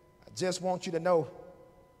 I just want you to know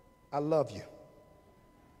I love you.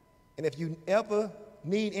 And if you ever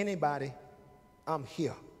need anybody, I'm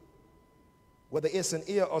here. Whether it's an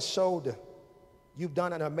ear or shoulder, you've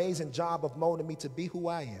done an amazing job of molding me to be who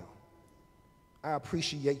I am. I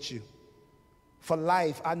appreciate you. For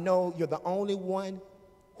life, I know you're the only one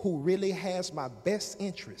who really has my best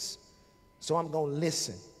interests. So I'm going to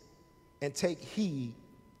listen and take heed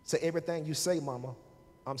to everything you say, Mama.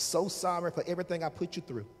 I'm so sorry for everything I put you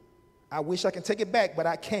through. I wish I could take it back, but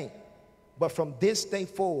I can't. But from this day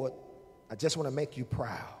forward, I just want to make you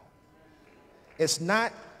proud. It's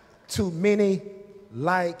not too many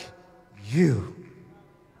like you.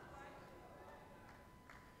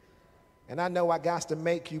 And I know I got to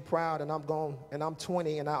make you proud, and I'm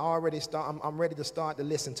 20, and I'm ready to start to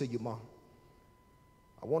listen to you, Mom.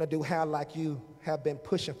 I want to do how like you have been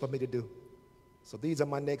pushing for me to do. So these are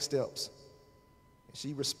my next steps. And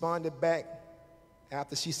she responded back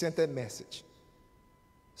after she sent that message.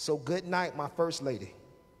 So good night, my first lady.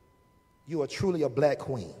 You are truly a black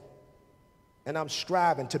queen. And I'm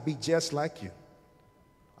striving to be just like you.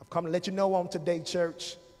 I've come to let you know on today,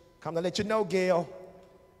 church. Come to let you know, Gail,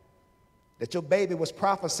 that your baby was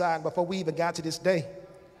prophesying before we even got to this day.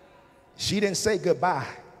 She didn't say goodbye.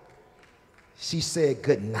 She said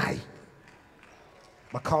good night.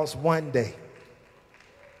 Because one day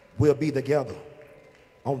we'll be together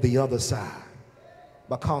on the other side.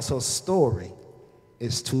 Because her story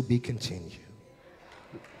is to be continued.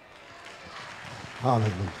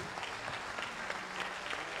 Hallelujah.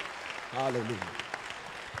 Hallelujah.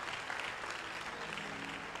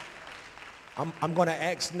 I'm going to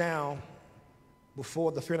ask now,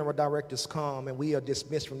 before the funeral directors come and we are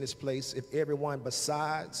dismissed from this place, if everyone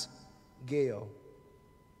besides Gail,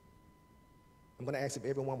 I'm going to ask if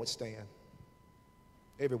everyone would stand.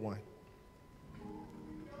 Everyone.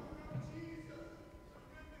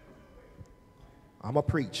 I'm going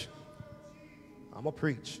to preach. I'm going to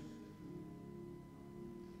preach.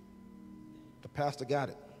 The pastor got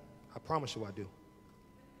it. I promise you I do.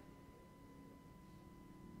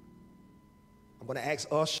 I'm going to ask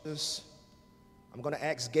ushers, I'm going to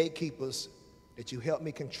ask gatekeepers that you help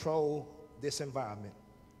me control this environment.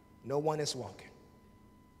 No one is walking.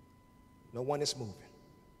 No one is moving.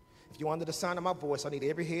 If you're under the sound of my voice, I need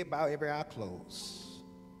every head bowed, every eye closed.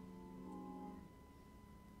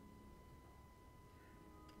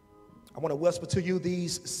 I want to whisper to you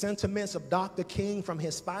these sentiments of Dr. King from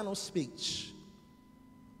his final speech.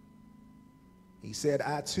 He said,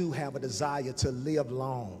 I too have a desire to live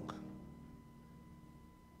long.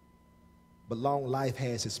 But long life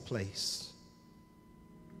has its place.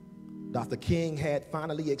 Dr. King had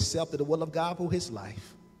finally accepted the will of God for his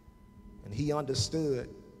life. And he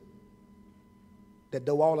understood that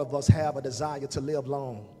though all of us have a desire to live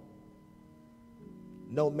long,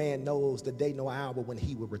 no man knows the day nor hour when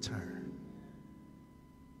he will return.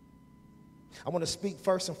 I want to speak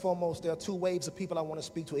first and foremost. There are two waves of people I want to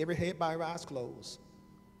speak to. Every head bowed, eyes closed.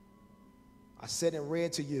 I said and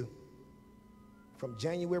read to you from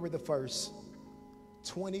January the 1st,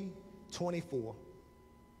 2024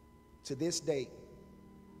 to this date,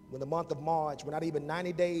 when the month of March, we're not even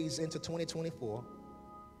 90 days into 2024,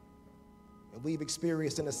 and we've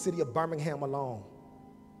experienced in the city of Birmingham alone.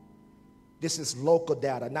 This is local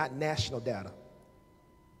data, not national data.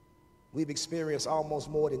 We've experienced almost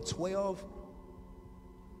more than 12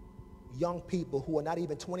 young people who are not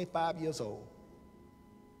even 25 years old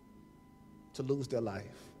to lose their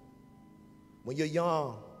life. When you're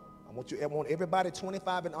young, I want everybody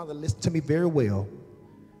 25 and under, listen to me very well.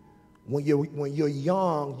 When you're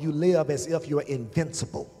young, you live as if you're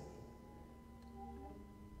invincible.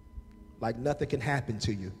 Like nothing can happen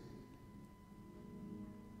to you.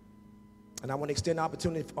 And I want to extend the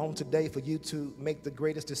opportunity on today for you to make the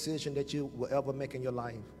greatest decision that you will ever make in your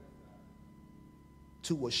life,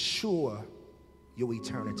 to assure your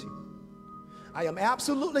eternity. I am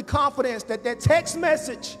absolutely confident that that text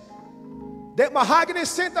message that Mahogany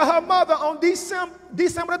sent to her mother on December the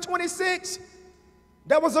 26th,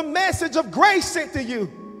 that was a message of grace sent to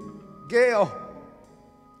you, Gail,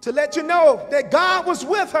 to let you know that God was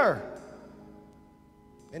with her.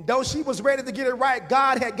 And though she was ready to get it right,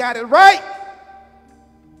 God had got it right.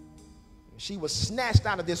 She was snatched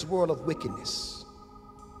out of this world of wickedness.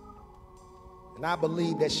 And I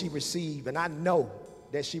believe that she received, and I know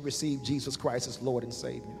that she received Jesus Christ as Lord and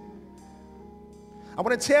Savior. I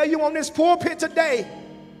want to tell you on this pulpit today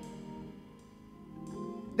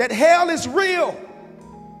that hell is real.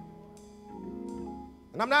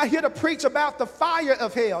 And And I'm not here to preach about the fire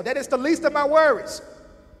of hell. That is the least of my worries.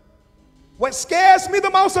 What scares me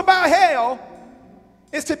the most about hell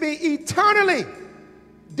is to be eternally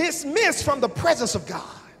dismissed from the presence of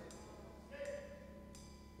God.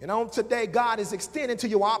 And on today, God is extending to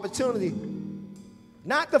you opportunity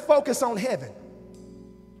not to focus on heaven,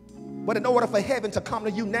 but in order for heaven to come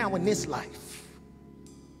to you now in this life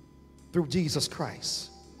through Jesus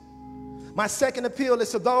Christ. My second appeal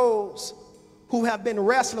is to those who have been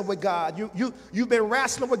wrestling with God. You've been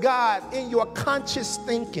wrestling with God in your conscious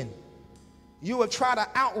thinking. You have tried to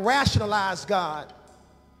out-rationalize God.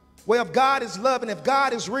 Well, if God is loving, if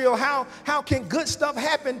God is real, how can good stuff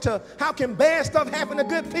happen to, how can bad stuff happen to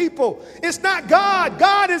good people? It's not God.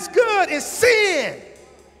 God is good. It's sin.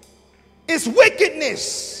 It's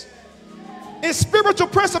wickedness. It's spiritual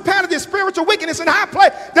principality, spiritual wickedness in high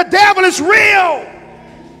place. The devil is real.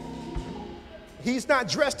 He's not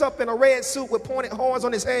dressed up in a red suit with pointed horns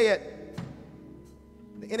on his head.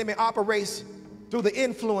 The enemy operates through the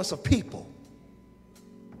influence of people.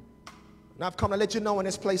 And I've come to let you know in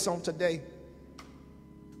this place on today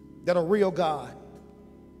that a real God,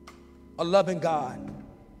 a loving God,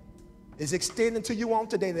 is extending to you on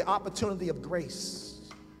today the opportunity of grace.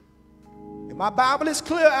 And my Bible is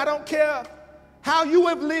clear. I don't care how you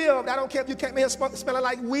have lived. I don't care if you came here smelling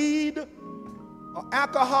like weed or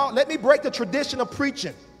alcohol. Let me break the tradition of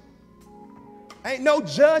preaching. Ain't no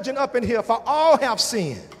judging up in here, for all have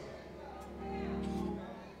sinned.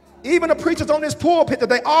 Even the preachers on this pulpit, that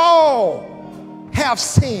they all have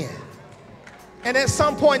sinned. And at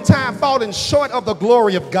some point in time, fallen short of the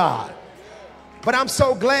glory of God. But I'm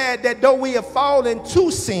so glad that though we have fallen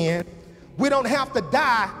to sin, we don't have to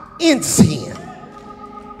die in sin.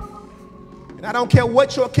 And I don't care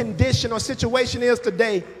what your condition or situation is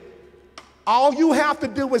today. All you have to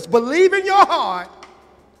do is believe in your heart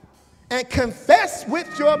and confess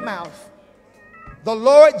with your mouth the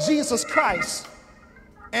Lord Jesus Christ.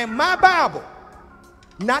 And my Bible,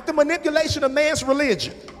 not the manipulation of man's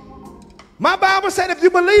religion. My Bible said if you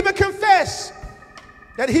believe and confess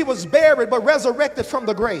that he was buried but resurrected from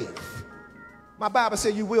the grave, my Bible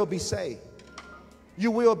said you will be saved. You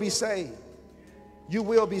will be saved. You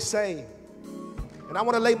will be saved. And I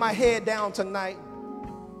want to lay my head down tonight.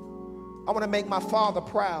 I want to make my Father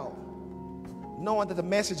proud, knowing that the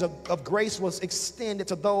message of grace was extended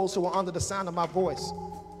to those who are under the sound of my voice.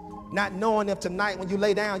 Not knowing if tonight when you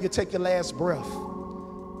lay down, you take your last breath.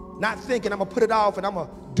 Not thinking I'm going to put it off and I'm going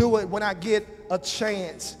to do it when I get a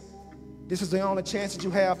chance. This is the only chance that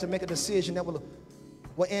you have to make a decision that will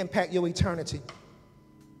impact your eternity.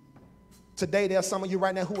 Today, there are some of you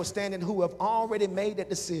right now who are standing who have already made that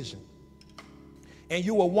decision. And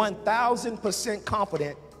you are 1,000%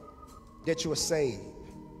 confident that you are saved.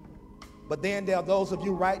 But then there are those of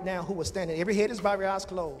you right now who are standing, every head is bowed, your eyes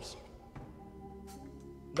closed.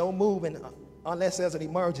 No moving unless there's an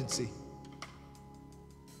emergency.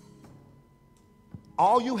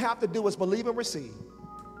 All you have to do is believe and receive.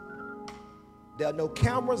 There are no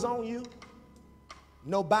cameras on you.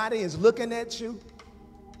 Nobody is looking at you.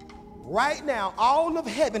 Right now, all of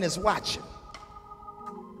heaven is watching,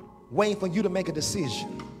 waiting for you to make a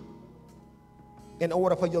decision in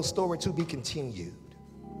order for your story to be continued.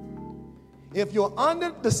 If you're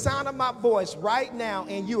under the sound of my voice right now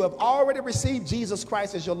and you have already received Jesus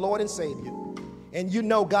Christ as your Lord and Savior, and you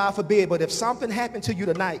know, God forbid, but if something happened to you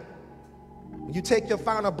tonight, you take your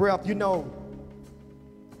final breath, you know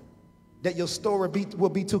that your story will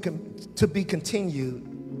be to be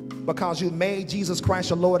continued because you made Jesus Christ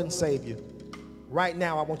your Lord and Savior. Right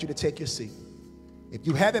now, I want you to take your seat. If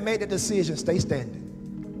you haven't made the decision, stay standing.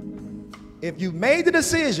 If you made the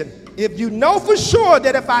decision, if you know for sure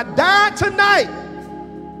that if I die tonight,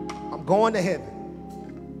 I'm going to heaven.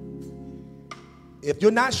 If you're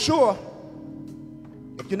not sure,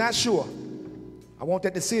 I want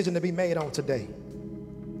that decision to be made on today.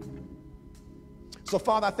 So,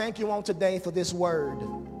 Father, I thank you on today for this word.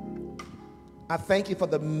 I thank you for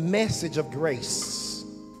the message of grace.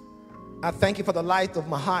 I thank you for the life of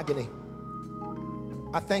Mahogany.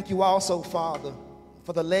 I thank you also, Father,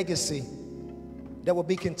 for the legacy that will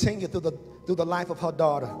be continued through the life of her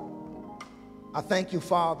daughter. I thank you,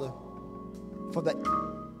 Father, for the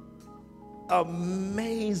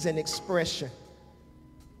amazing expression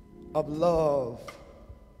of love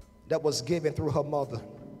that was given through her mother.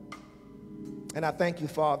 And I thank you,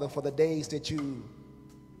 Father, for the days that you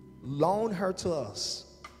loaned her to us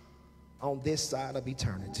on this side of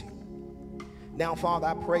eternity. Now, Father,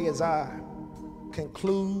 I pray as I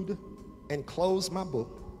conclude and close my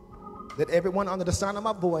book, that everyone under the sound of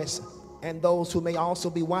my voice and those who may also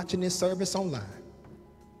be watching this service online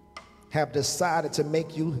have decided to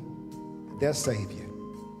make you their Savior,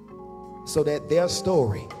 so that their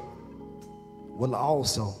story will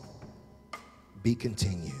also be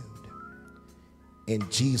continued. In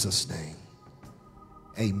Jesus' name,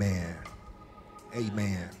 amen,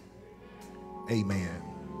 amen, amen.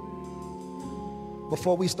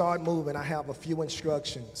 Before we start moving, I have a few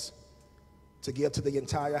instructions to give to the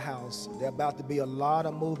entire house. There are about to be a lot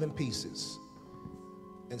of moving pieces.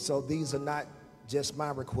 And so these are not just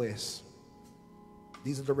my requests.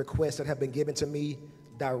 These are the requests that have been given to me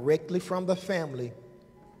directly from the family,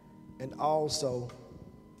 and also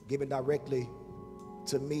given directly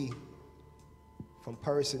to me from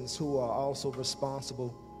persons who are also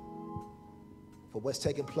responsible for what's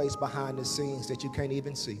taking place behind the scenes that you can't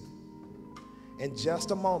even see. In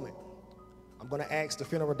just a moment, I'm going to ask the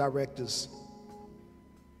funeral directors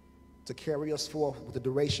to carry us forth with the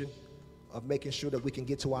duration of making sure that we can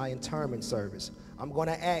get to our interment service. I'm going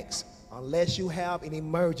to ask, unless you have an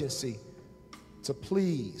emergency, to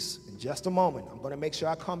please, in just a moment, I'm going to make sure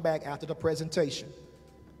I come back after the presentation.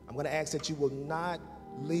 I'm going to ask that you will not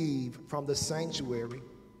leave from the sanctuary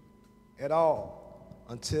at all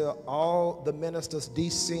until all the ministers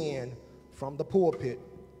descend from the pulpit,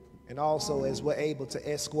 and also as we're able to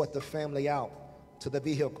escort the family out to the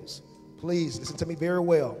vehicles. Please listen to me very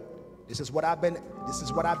well. This is what I've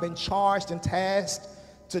been charged and tasked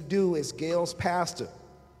to do as Gail's pastor.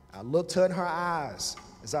 I looked her in her eyes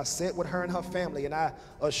as I sat with her and her family, and I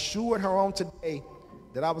assured her on today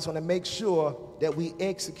that I was going to make sure that we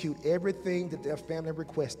execute everything that their family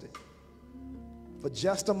requested. For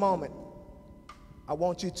just a moment, I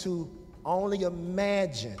want you to only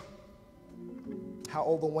imagine how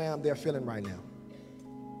overwhelmed they're feeling right now.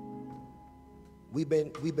 We've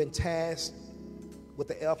been tasked with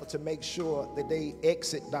the effort to make sure that they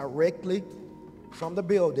exit directly from the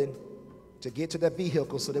building to get to their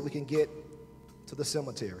vehicle so that we can get to the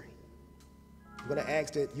cemetery. I'm going to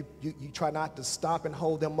ask that you try not to stop and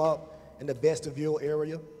hold them up in the vestibule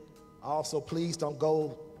area. Also, please don't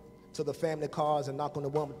go to the family cars and knock on the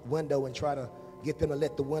window and try to get them to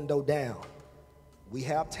let the window down. We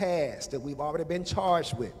have tasks that we've already been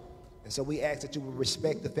charged with, and so we ask that you will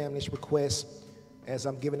respect the family's requests as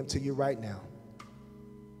I'm giving them to you right now.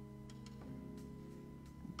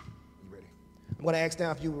 You ready? I'm going to ask now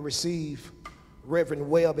if you will receive Reverend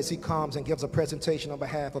Webb as he comes and gives a presentation on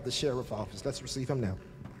behalf of the sheriff's office. Let's receive him now.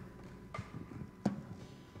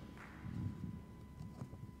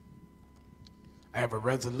 I have a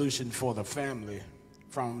resolution for the family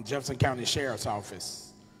from Jefferson County Sheriff's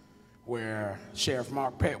Office, where Sheriff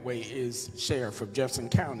Mark Petway is Sheriff of Jefferson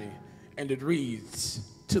County, and it reads,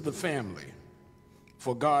 "To the family,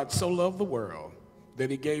 for God so loved the world that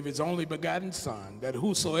he gave his only begotten Son, that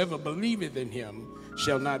whosoever believeth in him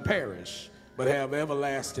shall not perish, but have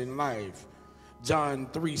everlasting life." John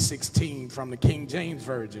 3:16 from the King James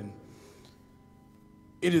Version.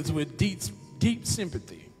 It is with deep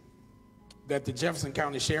sympathy that the Jefferson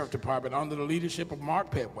County Sheriff Department, under the leadership of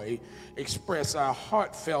Mark Petway, express our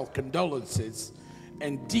heartfelt condolences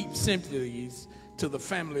and deep sympathies to the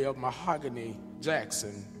family of Mahogany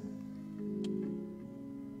Jackson.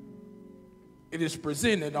 It is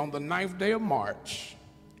presented on the 9th day of March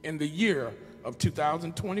in the year of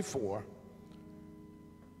 2024.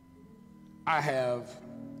 I have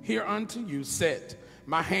hereunto you set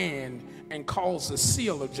my hand and caused the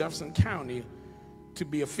seal of Jefferson County to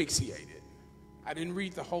be asphyxiated. I didn't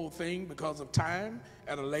read the whole thing because of time.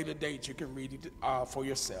 At a later date, you can read it for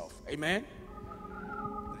yourself. Amen?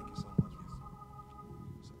 Thank you so much.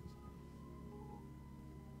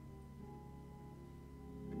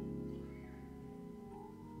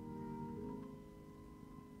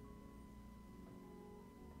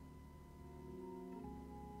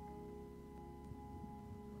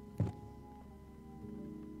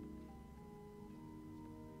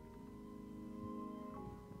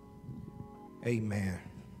 Amen.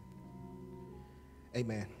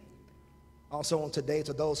 Amen. Also on today,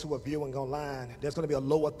 to those who are viewing online, there's going to be a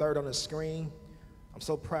lower third on the screen. I'm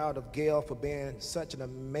so proud of Gail for being such an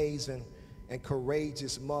amazing and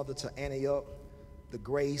courageous mother to ante up the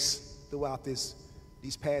grace throughout these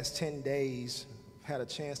past 10 days. I've had a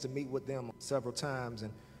chance to meet with them several times,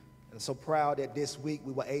 and so proud that this week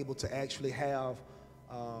we were able to actually have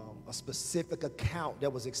a specific account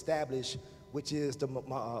that was established, which is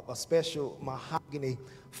a special mahogany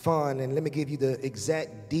fund. And let me give you the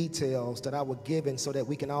exact details that I were given so that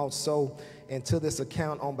we can also into this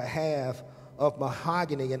account on behalf of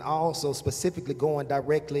Mahogany, and also specifically going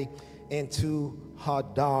directly into her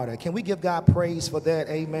daughter. Can we give God praise for that?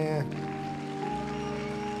 Amen.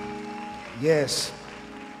 Yes.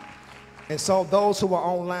 And so those who are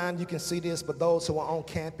online, you can see this, but those who are on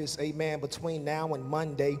campus, amen, between now and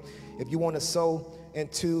Monday, if you want to sow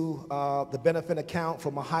into the benefit account for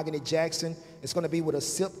Mahogany Jackson, it's going to be with a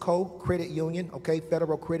SIPCO credit union, okay,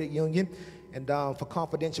 federal credit union. And for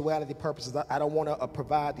confidentiality purposes, I don't want to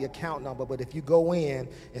provide the account number, but if you go in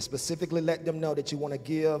and specifically let them know that you want to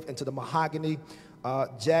give into the Mahogany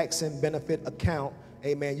Jackson benefit account,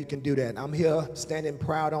 amen, you can do that. I'm here standing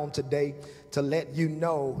proud on today to let you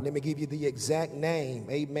know. Let me give you the exact name,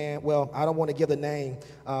 amen. Well, I don't want to give the name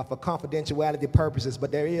for confidentiality purposes,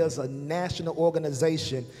 but there is a national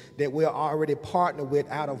organization that we're already partnered with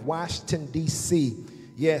out of Washington, D.C.,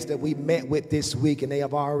 yes, that we met with this week, and they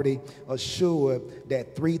have already assured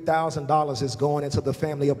that $3,000 is going into the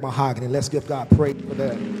family of Mahogany. Let's give God praise for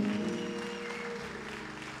that.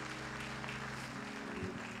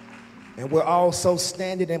 And we're also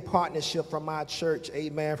standing in partnership from our church,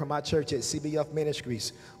 amen, from our church at CBF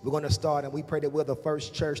Ministries. We're going to start, and we pray that we're the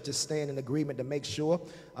first church to stand in agreement to make sure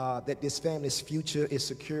that this family's future is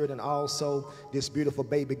secured, and also this beautiful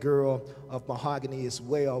baby girl of Mahogany as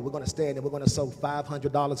well. We're going to stand and we're going to sow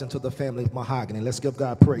 $500 into the family of Mahogany. Let's give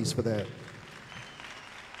God praise for that.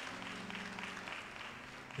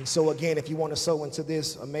 And so again, if you want to sow into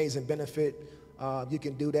this amazing benefit, you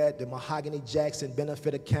can do that. The Mahogany Jackson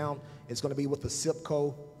benefit account is going to be with the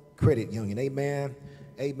SIPCO credit union. Amen.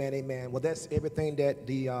 Amen. Amen. Well, that's everything that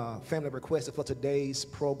the family requested for today's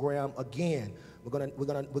program. Again, we're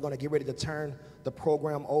gonna get ready to turn the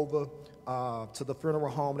program over to the funeral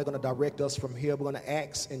home. They're going to direct us from here. We're going to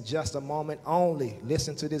ask in just a moment only.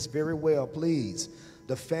 Listen to this very well, please.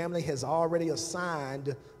 The family has already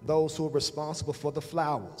assigned those who are responsible for the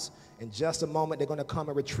flowers. In just a moment, they're going to come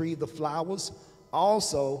and retrieve the flowers.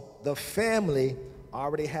 Also, the family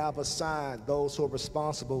already have assigned those who are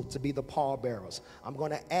responsible to be the pallbearers. I'm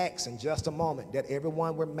going to ask in just a moment that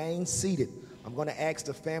everyone remain seated. I'm going to ask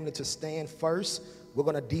the family to stand first. We're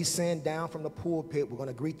going to descend down from the pulpit. We're going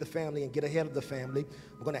to greet the family and get ahead of the family.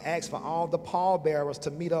 We're going to ask for all the pallbearers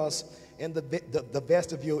to meet us in the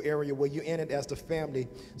vestibule area where you entered as the family,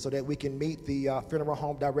 so that we can meet the funeral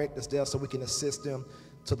home directors there, so we can assist them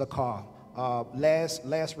to the car.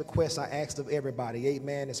 Last request I asked of everybody,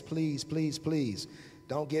 amen, is please, please, please,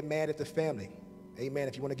 don't get mad at the family. Amen.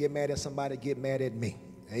 If you want to get mad at somebody, get mad at me.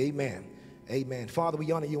 Amen. Amen. Father,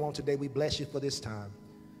 we honor you on today. We bless you for this time.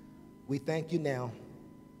 We thank you now,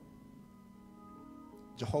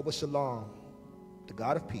 Jehovah Shalom, the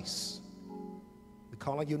God of peace. We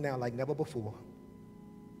call on you now like never before,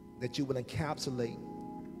 that you will encapsulate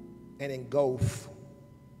and engulf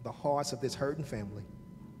the hearts of this hurting family,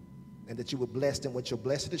 and that you will bless them with your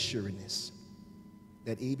blessed assuredness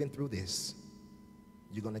that even through this,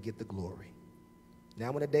 you're going to get the glory.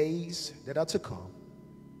 Now in the days that are to come,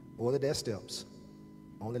 order their steps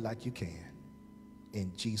only like you can.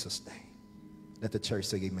 In Jesus' name. Let the church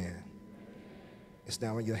say amen. It's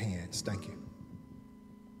now in your hands. Thank you.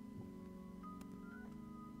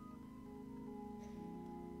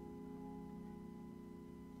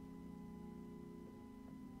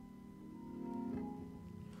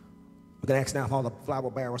 We're going to ask now if all the flower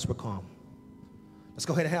bearers will come. Let's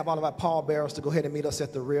go ahead and have all of our pallbearers to go ahead and meet us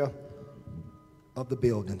at the rear of the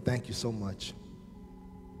building. Thank you so much.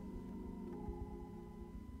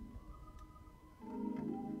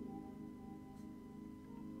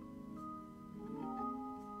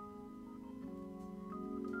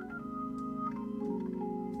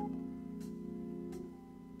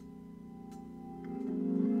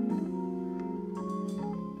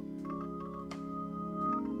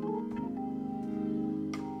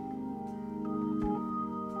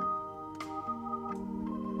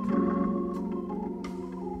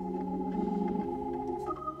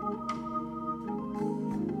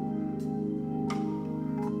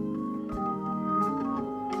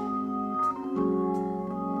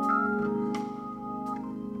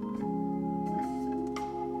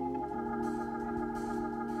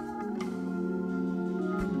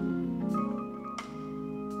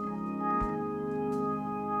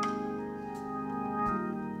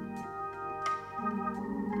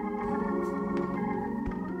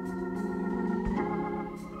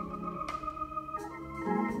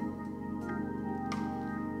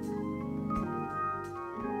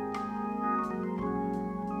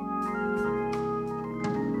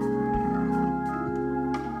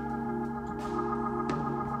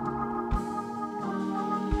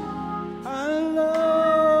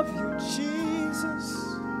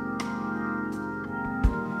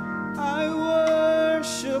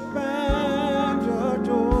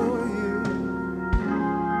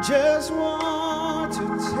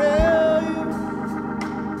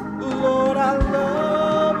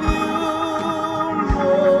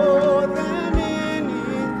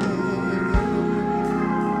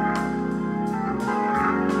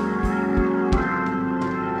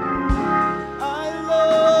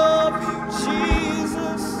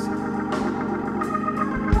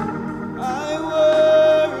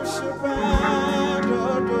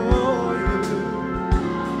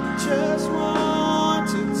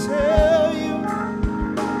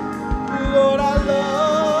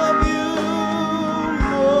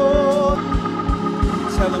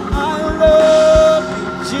 Tell him I love